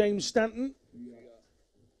from James Stanton.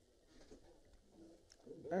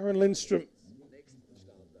 Aaron Lindstrom,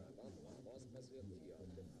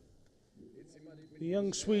 the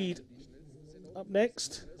young Swede, up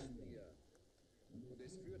next.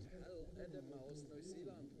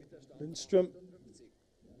 Lindstrom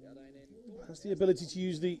has the ability to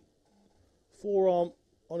use the forearm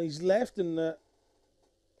on his left and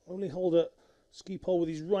only hold a ski pole with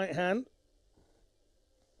his right hand.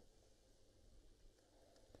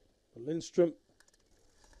 But Lindström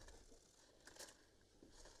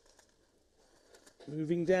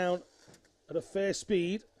moving down at a fair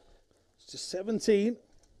speed. It's just 17.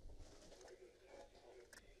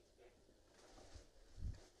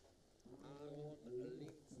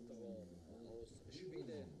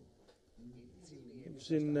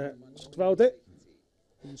 It's in Skvalde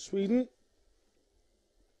in Sweden.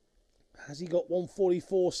 Has he got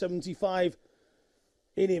 144.75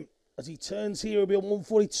 in him? As he turns here, he'll be on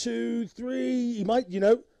 142.3. He might, you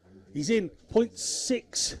know. He's in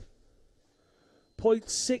 0.6.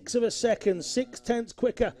 0.6 of a second. 0.6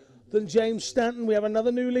 quicker than James Stanton. We have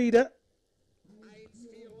another new leader.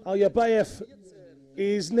 Alyabayev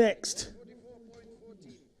is next.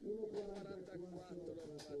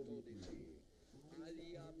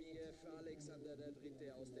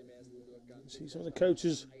 See some of the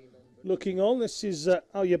coaches looking on. This is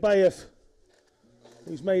Alyabayev,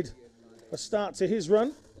 who's made a start to his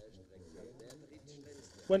run.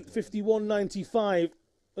 Went 51.95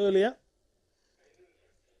 earlier.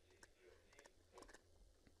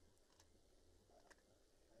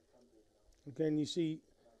 Again, you see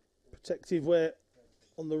protective wear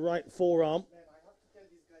on the right forearm.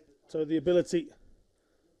 So the ability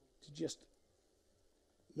to just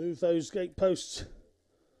move those gate posts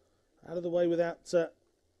out of the way without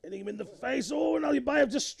hitting him in the face. Oh, and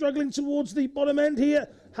Alyabayev just struggling towards the bottom end here.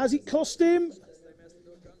 Has it cost him?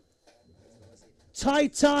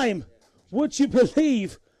 Tight time. Would you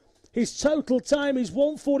believe his total time is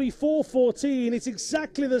 144.14. It's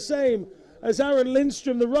exactly the same as Aaron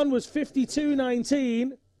Lindström. The run was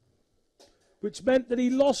 52.19, which meant that he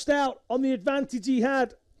lost out on the advantage he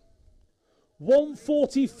had.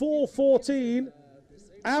 144.14.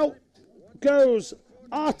 Out goes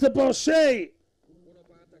Arthur Bochet.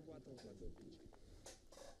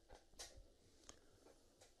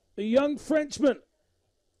 The young Frenchman.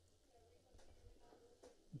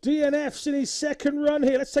 DNF's in his second run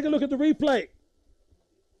here. Let's take a look at the replay.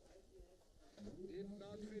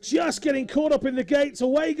 Just getting caught up in the gates.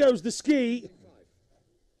 Away goes the ski.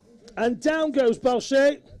 And down goes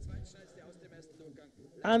Bochet.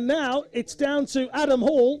 And now it's down to Adam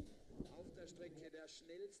Hall.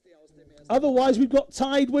 Otherwise, we've got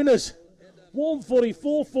tied winners.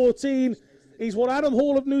 144.14 is what Adam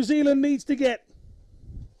Hall of New Zealand needs to get.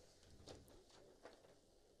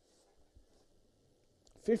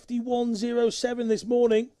 51.07 this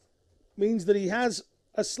morning means that he has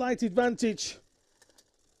a slight advantage.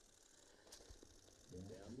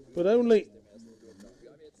 But only,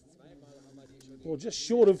 well, just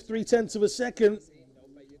short of 0.3 of a second.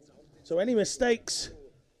 So any mistakes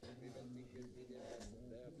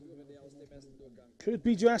could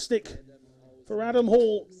be drastic for Adam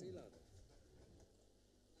Hall.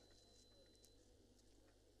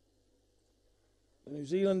 The New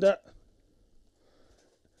Zealander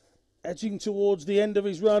edging towards the end of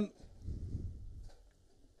his run.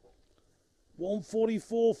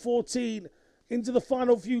 144.14 into the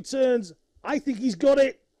final few turns. I think he's got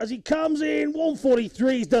it as he comes in.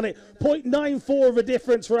 143, he's done it. 0.94 of a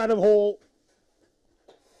difference for Adam Hall.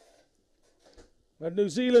 And New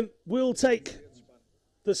Zealand will take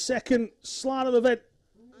the second slalom event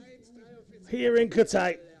here in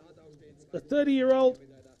Kuhtai. The 30-year-old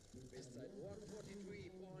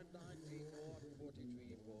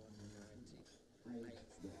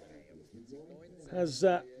has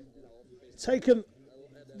taken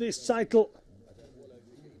this title,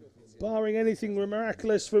 barring anything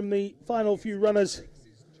miraculous from the final few runners.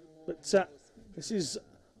 But this is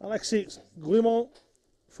Alexis Guimont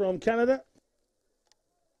from Canada.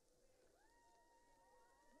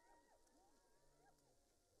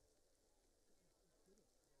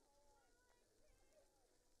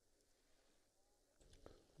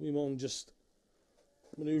 Guimont just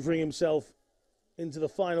manoeuvring himself into the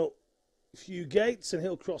final few gates, and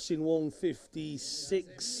he'll cross in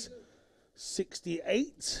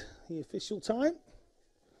 156.68, the official time.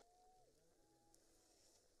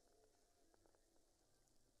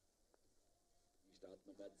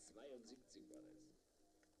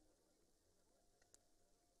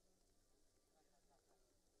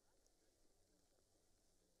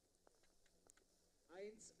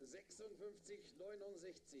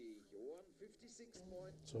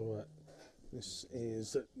 So this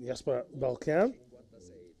is Jasper Balkan.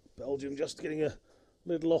 Belgium just getting a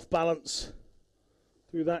little off balance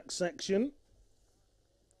through that section.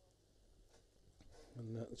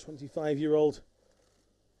 And the 25-year-old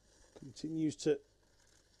continues to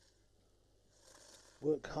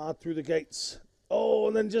work hard through the gates Oh,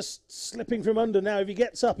 and then just slipping from under now. If he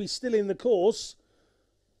gets up, he's still in the course.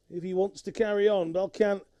 If he wants to carry on,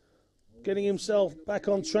 PyeongChang getting himself back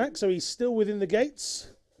on track, so he's still within the gates.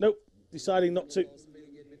 Nope, deciding not to.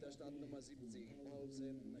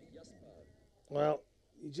 Well,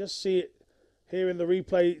 you just see it here in the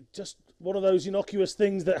replay, just one of those innocuous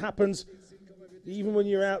things that happens even when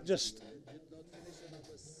you're out just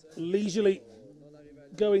leisurely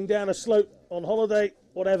going down a slope on holiday,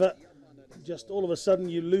 whatever. Just all of a sudden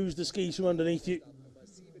you lose the skis from underneath you.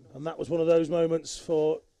 And that was one of those moments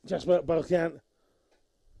for Jasper PyeongChang.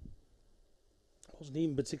 Wasn't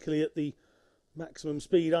even particularly at the maximum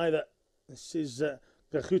speed either. This is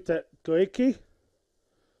Kuhtai Goeki.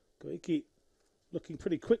 Goeki looking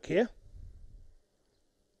pretty quick here.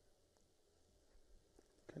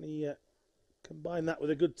 Can he combine that with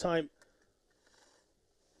a good time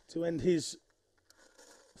to end his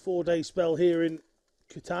 4-day spell here in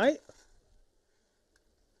Kuhtai?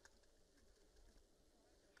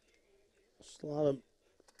 Slalom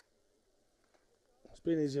has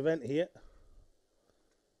been his event here.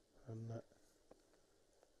 And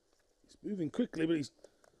he's moving quickly, but he's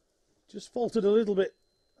just faltered a little bit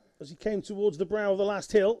as he came towards the brow of the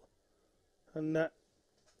last hill. And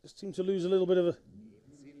just seemed to lose a little bit of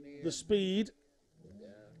the speed.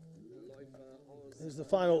 Here's the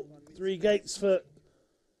final 3 gates for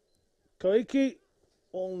Goeki.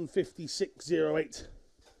 1:56.08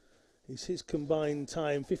 is his combined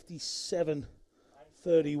time.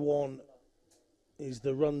 57.31 is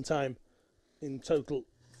the run time in total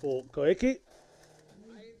for Goeki.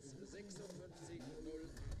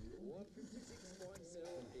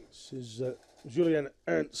 This is Julian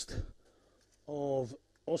Ernst of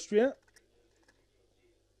Austria.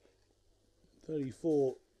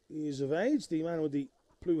 34 years of age. The man with the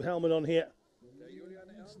blue helmet on here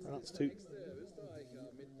starts to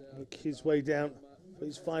make his way down for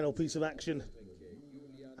his final piece of action.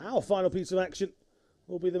 Our final piece of action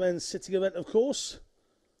will be the men's sitting event, of course.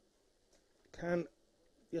 Can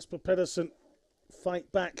Jesper Pedersen fight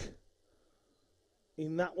back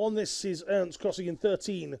in that one? This is Ernst crossing in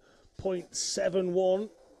 13.71.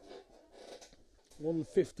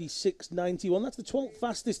 1:56.91. That's the 12th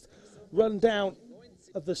fastest run down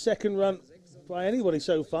of the second run by anybody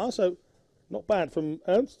so far, so not bad from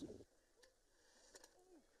Ernst.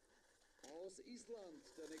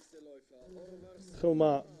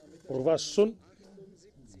 Hilmar Orvarsson.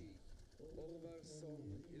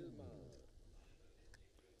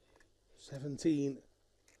 17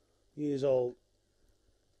 years old.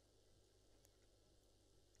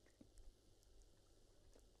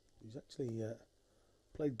 He's actually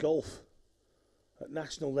played golf at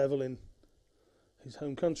national level in his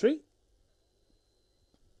home country.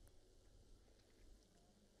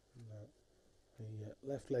 A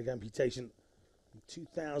left leg amputation in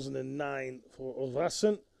 2009 for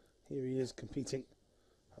Orvarsson. Here he is competing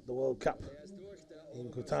at the World Cup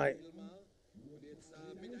in Kuhtai.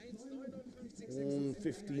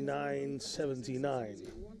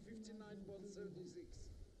 1:59.79.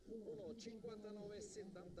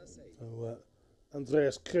 So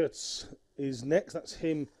Andreas Kurz is next. That's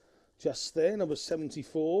him just there, number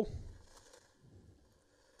 74.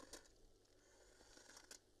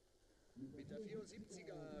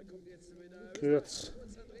 Kurz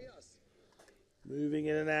moving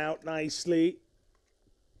in and out nicely.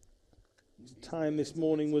 His time this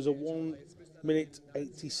morning was a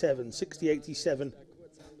 1:87, 60.87.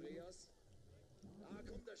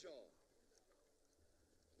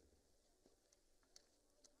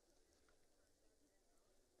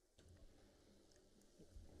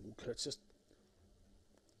 Kurz just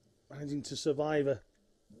managing to survive a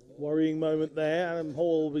worrying moment there. Adam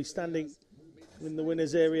Hall will be standing in the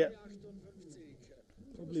winners area,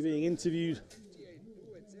 probably being interviewed,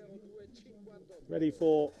 ready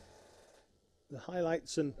for the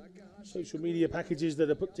highlights and social media packages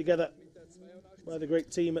that are put together by the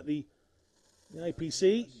great team at the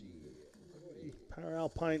IPC.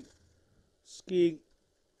 Paralpine skiing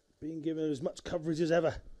being given as much coverage as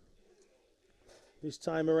ever this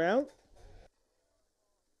time around.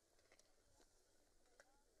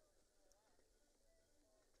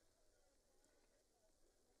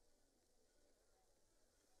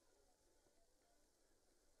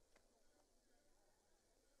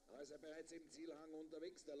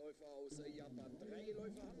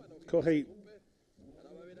 Kohei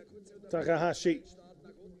Takahashi.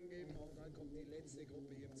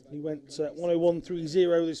 He went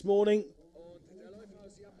 1:01.30 this morning.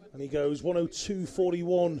 And he goes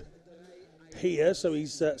 1:02.41 here, so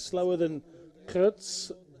he's slower than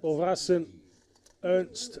Kurz, Orvarsson,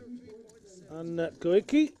 Ernst and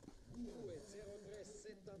Goeki.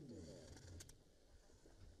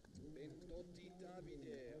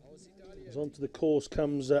 As onto the course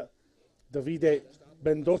comes Davide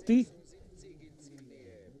Bendotti.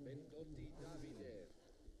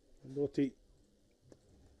 Bendotti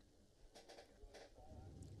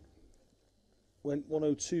went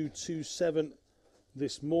 102.27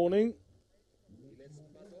 this morning.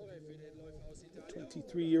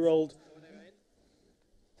 23-year-old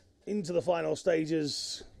into the final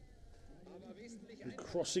stages,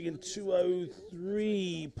 crossing in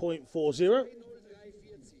 2:03.40.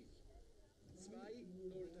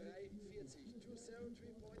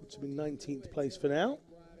 Puts him in 19th place for now.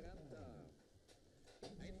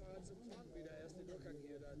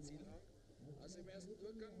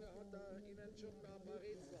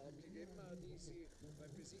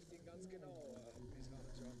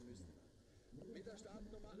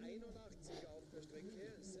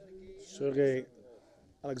 Sergei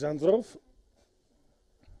Alexandrov,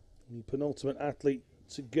 the penultimate athlete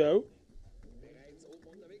to go.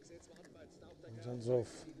 Alexandrov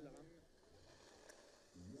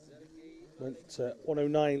went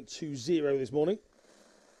 109.20 this morning.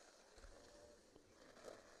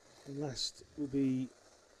 And last will be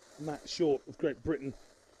Matt Short of Great Britain.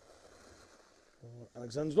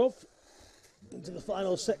 Alexandrov into the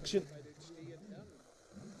final section.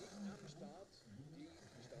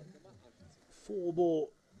 4 more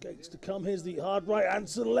gates to come. Here's the hard right hand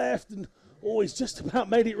to the left, and he's just about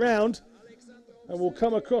made it round, and will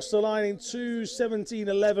come across the line in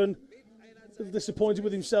 2:17.11. Disappointed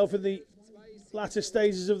with himself in the latter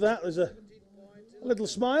stages of that. There's a little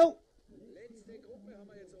smile.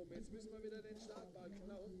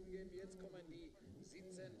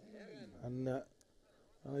 And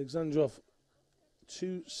Alexandrov,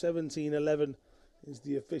 2:17.11 is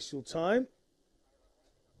the official time.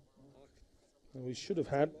 And we should have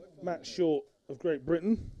had Matt Short of Great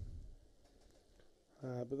Britain,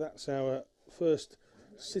 but that's our first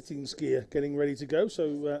sitting skier getting ready to go.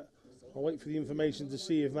 So I'll wait for the information to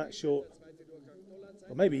see if Matt Short,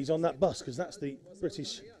 or maybe he's on that bus, because that's the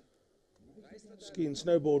British ski and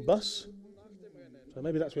snowboard bus. So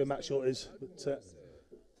maybe that's where Matt Short is, but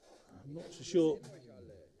I'm not so sure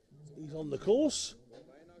he's on the course.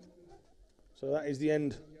 So that is the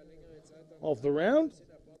end of the round.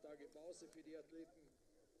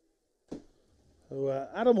 So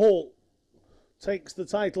Adam Hall takes the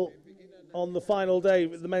title on the final day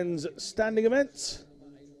with the men's standing event.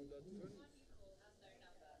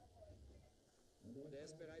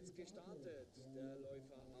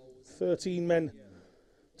 13 men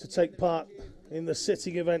to take part in the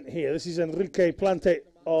sitting event here. This is Enrique Plante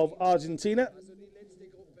of Argentina.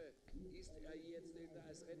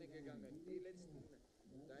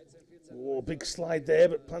 Big slide there,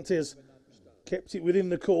 but Plante has kept it within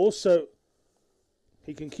the course, so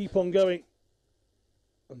he can keep on going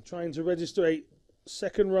and trying to register a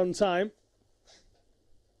second run time.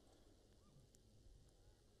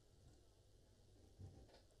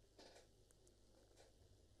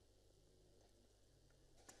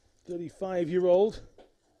 A 35-year-old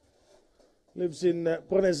lives in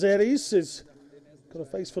Buenos Aires. Has got a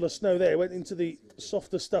face full of snow there. Went into the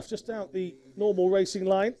softer stuff just out the normal racing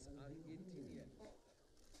line.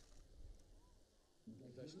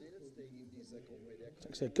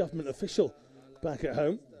 A government official back at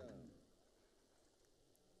home.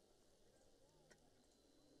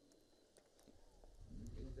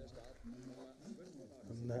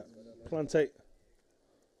 And Plante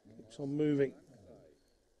keeps on moving.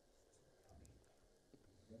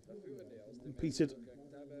 Competed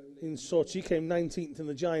in Sochi, came 19th in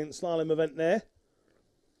the giant slalom event there.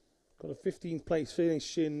 Got a 15th place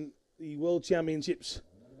finish in the World Championships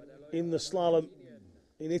in the slalom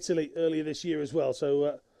in Italy earlier this year as well.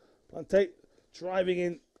 So Plante driving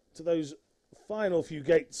in to those final few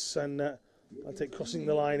gates, and Plante crossing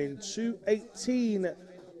the line in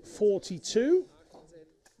 2:18.42.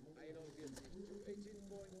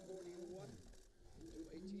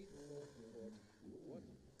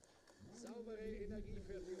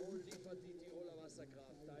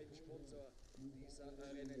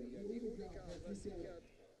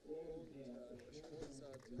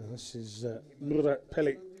 This is Murat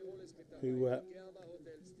Pelli, who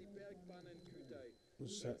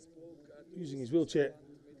was using his wheelchair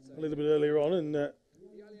a little bit earlier on and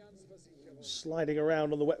sliding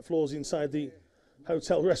around on the wet floors inside the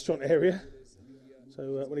hotel restaurant area.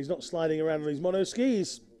 So when he's not sliding around on his mono ski,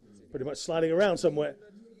 he's pretty much sliding around somewhere.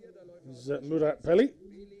 This is Murat Pelli.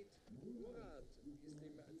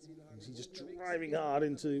 He's just driving hard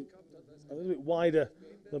into a little bit wider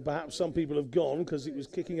than perhaps some people have gone, because it was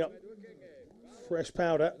kicking up fresh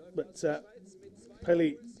powder. But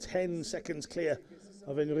Pelli 10 seconds clear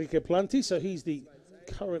of Enrique Plante, so he's the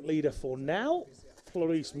current leader for now.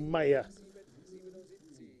 Floris Meyer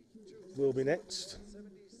will be next.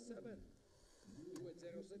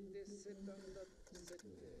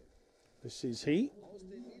 This is he,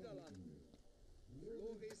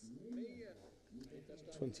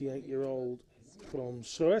 28-year-old from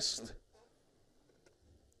Soest.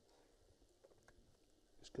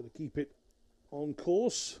 Just got to keep it on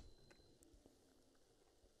course.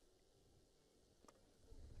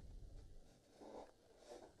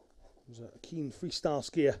 He was a keen freestyle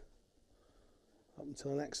skier up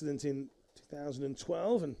until an accident in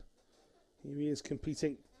 2012, and here he is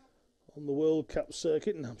competing on the World Cup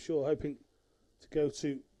circuit, and I'm sure hoping to go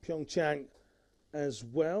to PyeongChang as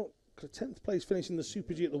well. Got a 10th place finish in the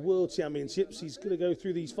Super G at the World Championships. He's going to go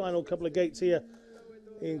through these final couple of gates here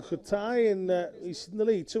in Kuhtai, and he's in the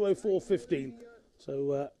lead, 2:04.15.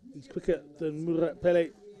 So he's quicker than Murat Pele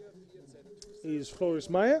is Floris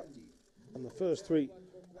Meyer, and the first three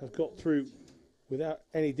have got through without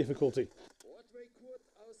any difficulty.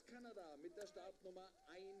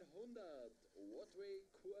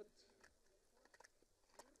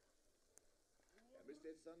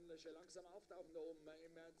 Jetzt dann langsam auftauchen da oben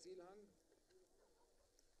im Zielhang.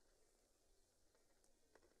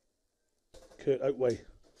 Kurt Oatway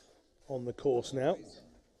on the course now.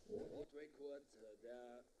 Otway Kurt,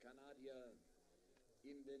 der Kanadier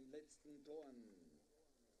in den letzten Toren.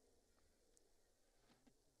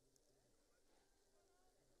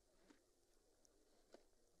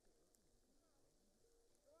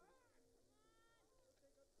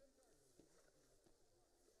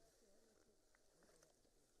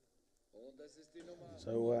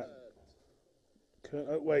 So Kurt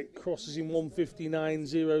Oatway crosses in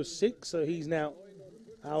 1:59.06, so he's now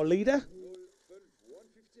our leader.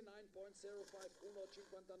 1:59.05,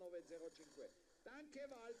 1:59.05. Danke,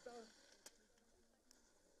 Walter.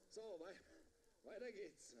 So, weiter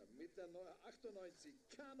geht's mit der 98.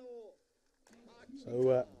 Kano.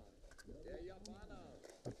 So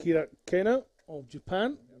Akira Kano of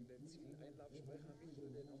Japan.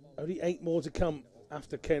 Only 8 more to come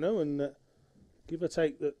after Keno, and give or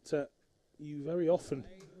take that you very often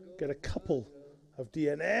get a couple of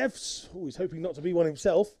DNFs. Oh, he's hoping not to be one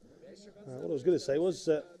himself. What I was going to say was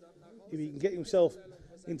if he can get himself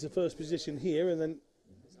into first position here, and then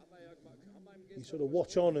you sort of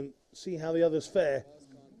watch on and see how the others fare.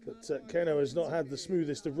 But Keno has not had the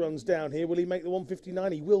smoothest of runs down here. Will he make the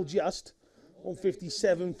 1:59? He will just.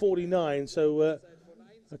 1:57.49. So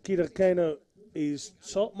Akira Keno is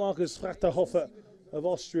top. Marcus Frachterhofer of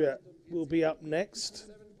Austria will be up next.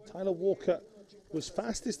 Tyler Walker was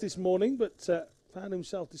fastest this morning, but found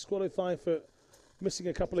himself disqualified for missing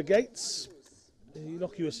a couple of gates.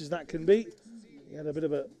 Innocuous as that can be. He had a bit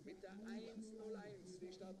of a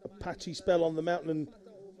patchy spell on the mountain and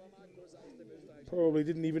probably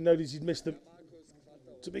didn't even notice he'd missed them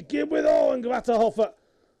to begin with. Oh, and Gratterhofer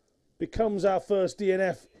becomes our first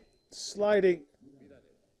DNF, sliding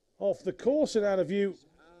off the course and out of view.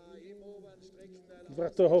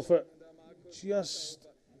 Gratterhofer just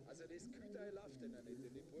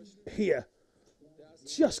here,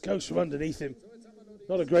 just goes from underneath him.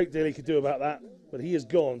 Not a great deal he could do about that, but he is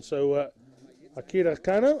gone. So Akira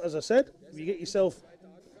Kano, as I said, if you get yourself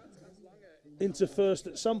into first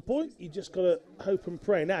at some point, you just got to hope and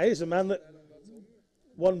pray. Now, here's a man that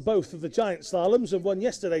won both of the giant slaloms and won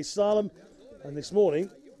yesterday's slalom, and this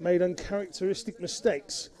morning made uncharacteristic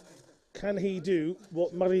mistakes. Can he do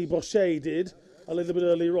what Marie Brochet did a little bit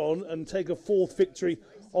earlier on and take a 4th victory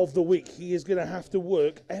of the week? He is going to have to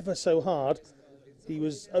work ever so hard. He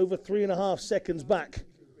was over 3.5 seconds back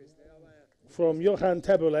from Johan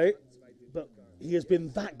Tebele, but he has been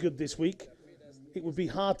that good this week. It would be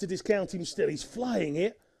hard to discount him still. He's flying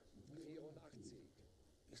here.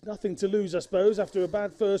 He's nothing to lose, I suppose. After a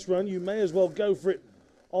bad first run, you may as well go for it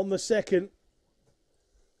on the second.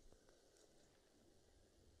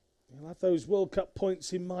 He'll have those World Cup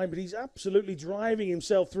points in mind, but he's absolutely driving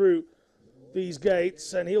himself through these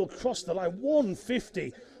gates, and he'll cross the line.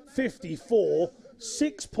 1:50.54,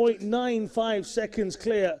 6.95 seconds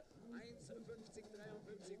clear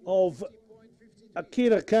of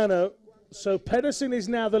Akira Kano. So Pedersen is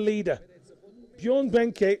now the leader. Bjorn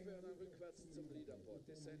Benke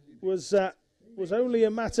was only a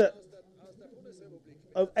matter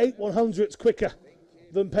of 8/100ths quicker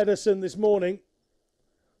than Pedersen this morning.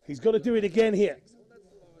 He's got to do it again here.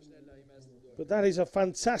 But that is a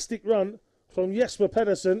fantastic run from Jesper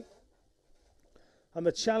Pedersen. And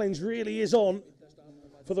the challenge really is on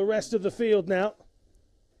for the rest of the field now.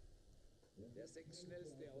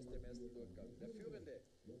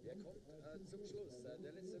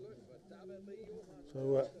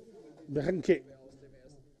 So Benke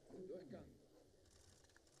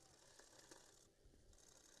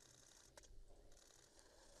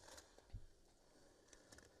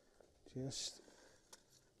Just,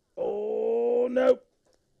 oh no,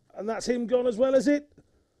 and that's him gone as well, is it?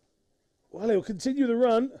 Well, he'll continue the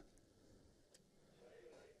run.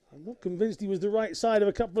 I'm not convinced he was the right side of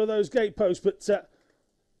a couple of those gate posts, but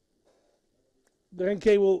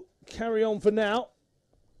Berenke will carry on for now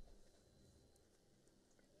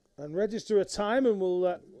and register a time, and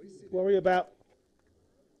we'll worry about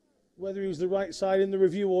whether he was the right side in the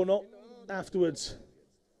review or not afterwards.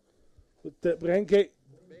 But Berenke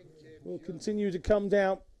will continue to come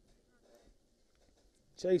down,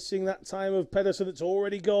 chasing that time of Pedersen that's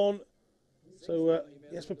already gone. So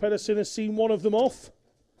Jesper Pedersen has seen one of them off.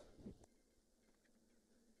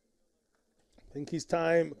 I think his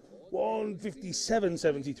time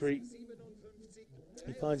 1:57.73.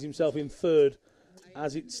 He finds himself in third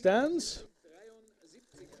as it stands.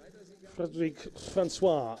 Frederic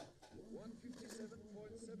Francois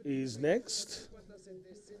is next.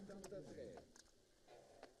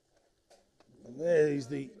 And there is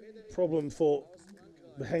the problem for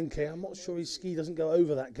Berenke. I'm not sure his ski doesn't go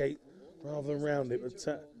over that gate rather than round it. But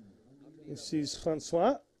this is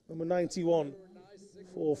Francois, number 91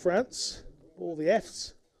 for France. All the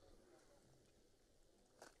Fs.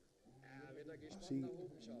 He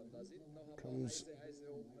comes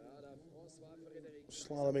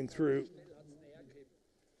slaloming through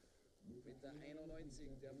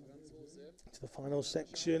to the final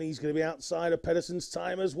section. He's going to be outside of Pedersen's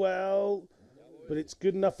time as well, but it's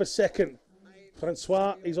good enough for second.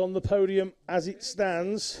 Francois is on the podium as it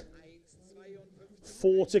stands.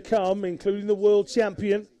 4 to come, including the world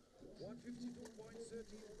champion.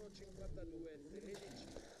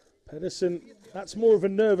 Pedersen, that's more of a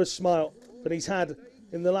nervous smile than he's had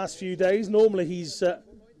in the last few days. Normally he's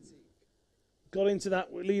got into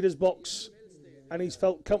that leader's box and he's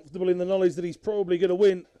felt comfortable in the knowledge that he's probably going to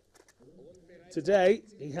win. Today,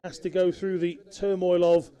 he has to go through the turmoil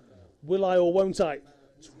of will I or won't I?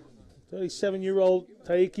 37-year-old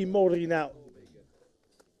Taiki Mori now.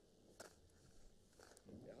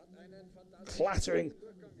 Clattering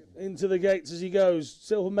into the gates as he goes.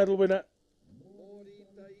 Silver medal winner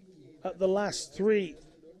at the last 3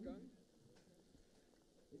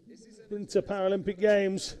 Winter Paralympic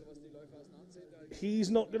Games. He's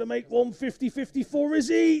not going to make 1:50.54, is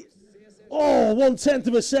he? Oh, 1/10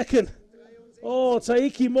 of a second. Oh,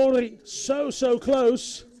 Taiki Mori, so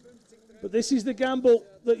close. But this is the gamble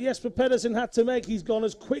that Jesper Pedersen had to make. He's gone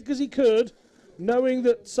as quick as he could, knowing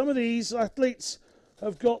that some of these athletes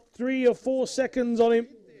have got 3 or 4 seconds on him.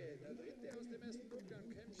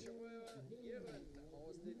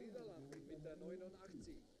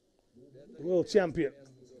 The world champion,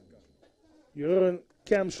 Jeroen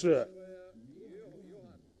Kamstra.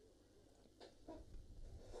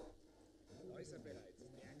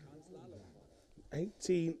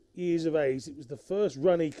 18 years of age. It was the first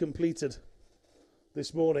run he completed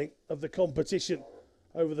this morning of the competition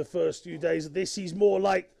over the first few days. This is more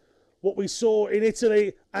like what we saw in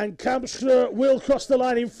Italy, and Kamstra will cross the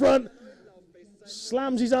line in front.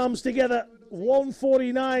 Slams his arms together.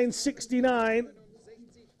 1:49.69.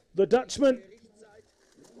 The Dutchman,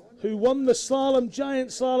 who won the slalom, giant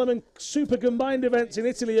slalom and super combined events in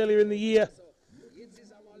Italy earlier in the year,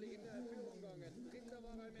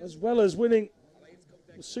 as well as winning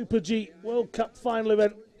the Super G World Cup final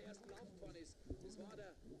event.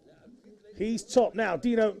 He's top now.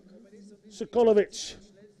 Dino Sokolovic.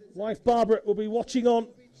 Wife Barbara will be watching on,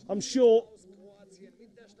 I'm sure.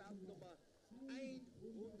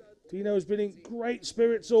 Dino's been in great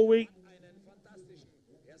spirits all week.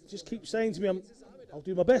 Just keeps saying to me, I'll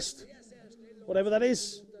do my best. Whatever that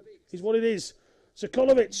is what it is.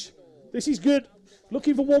 Sokolovic, this is good.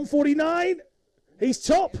 Looking for 1:49. He's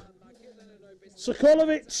top.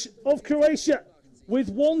 Sokolovic of Croatia with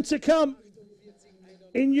 1 to come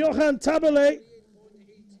in Johan Tabele.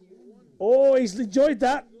 Oh, he's enjoyed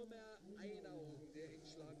that.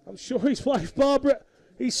 I'm sure his wife Barbara,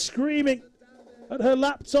 he's screaming at her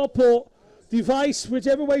laptop or device,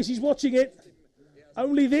 whichever way she's watching it.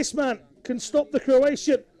 Only this man can stop the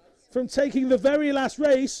Croatian from taking the very last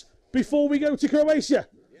race before we go to Croatia.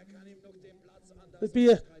 There'd be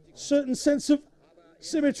a certain sense of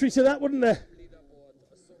symmetry to that, wouldn't there?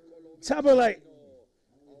 Tabele.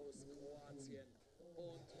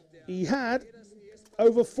 He had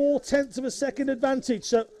over 4/10 of a second advantage,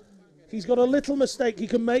 so he's got a little mistake he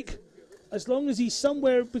can make. As long as he's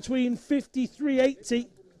somewhere between 53.80,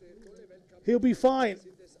 he'll be fine.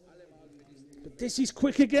 But this is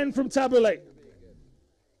quick again from Tabele.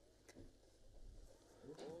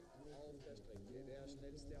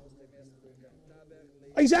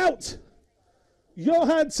 He's out.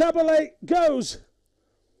 Johan Tabele goes.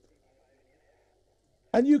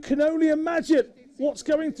 And you can only imagine what's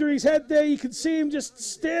going through his head there. You can see him just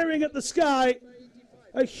staring at the sky.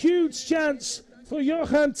 A huge chance for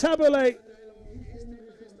Johan Tabele.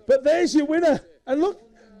 But there's your winner. And look,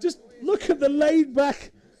 just look at the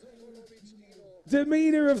laid-back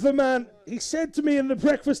demeanour of the man. He said to me in the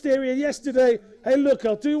breakfast area yesterday, hey, look,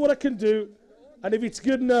 I'll do what I can do. And if it's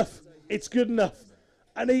good enough, it's good enough.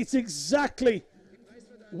 And it's exactly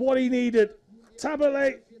what he needed.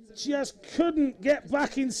 Tabele just couldn't get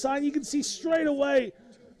back inside. You can see straight away,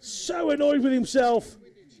 so annoyed with himself.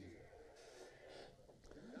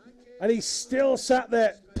 And he still sat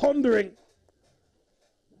there pondering.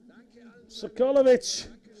 Sokolovic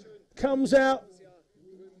comes out.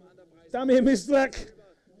 Damir Mislak,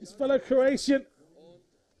 his fellow Croatian.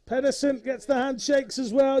 Pedersen gets the handshakes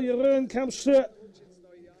as well. Jeroen Kamstra,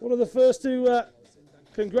 one of the first to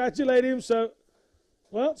congratulate him. So,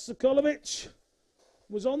 well, Sokolovic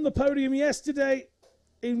was on the podium yesterday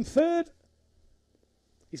in third.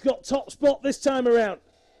 He's got top spot this time around.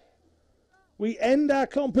 We end our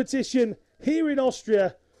competition here in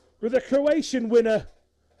Austria with a Croatian winner.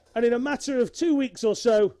 And in a matter of 2 weeks or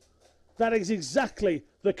so, that is exactly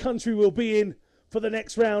the country we'll be in for the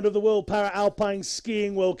next round of the World Para-Alpine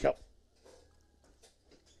Skiing World Cup.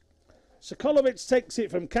 Sokolovic takes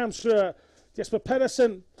it from Kamstra. Jesper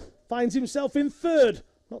Pedersen finds himself in third.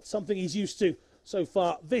 Not something he's used to so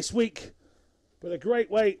far this week, but a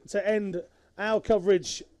great way to end our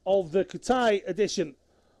coverage of the Kuhtai edition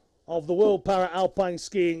of the World Para-Alpine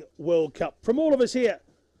Skiing World Cup. From all of us here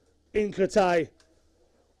in Kuhtai,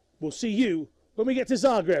 we'll see you when we get to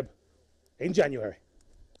Zagreb in January.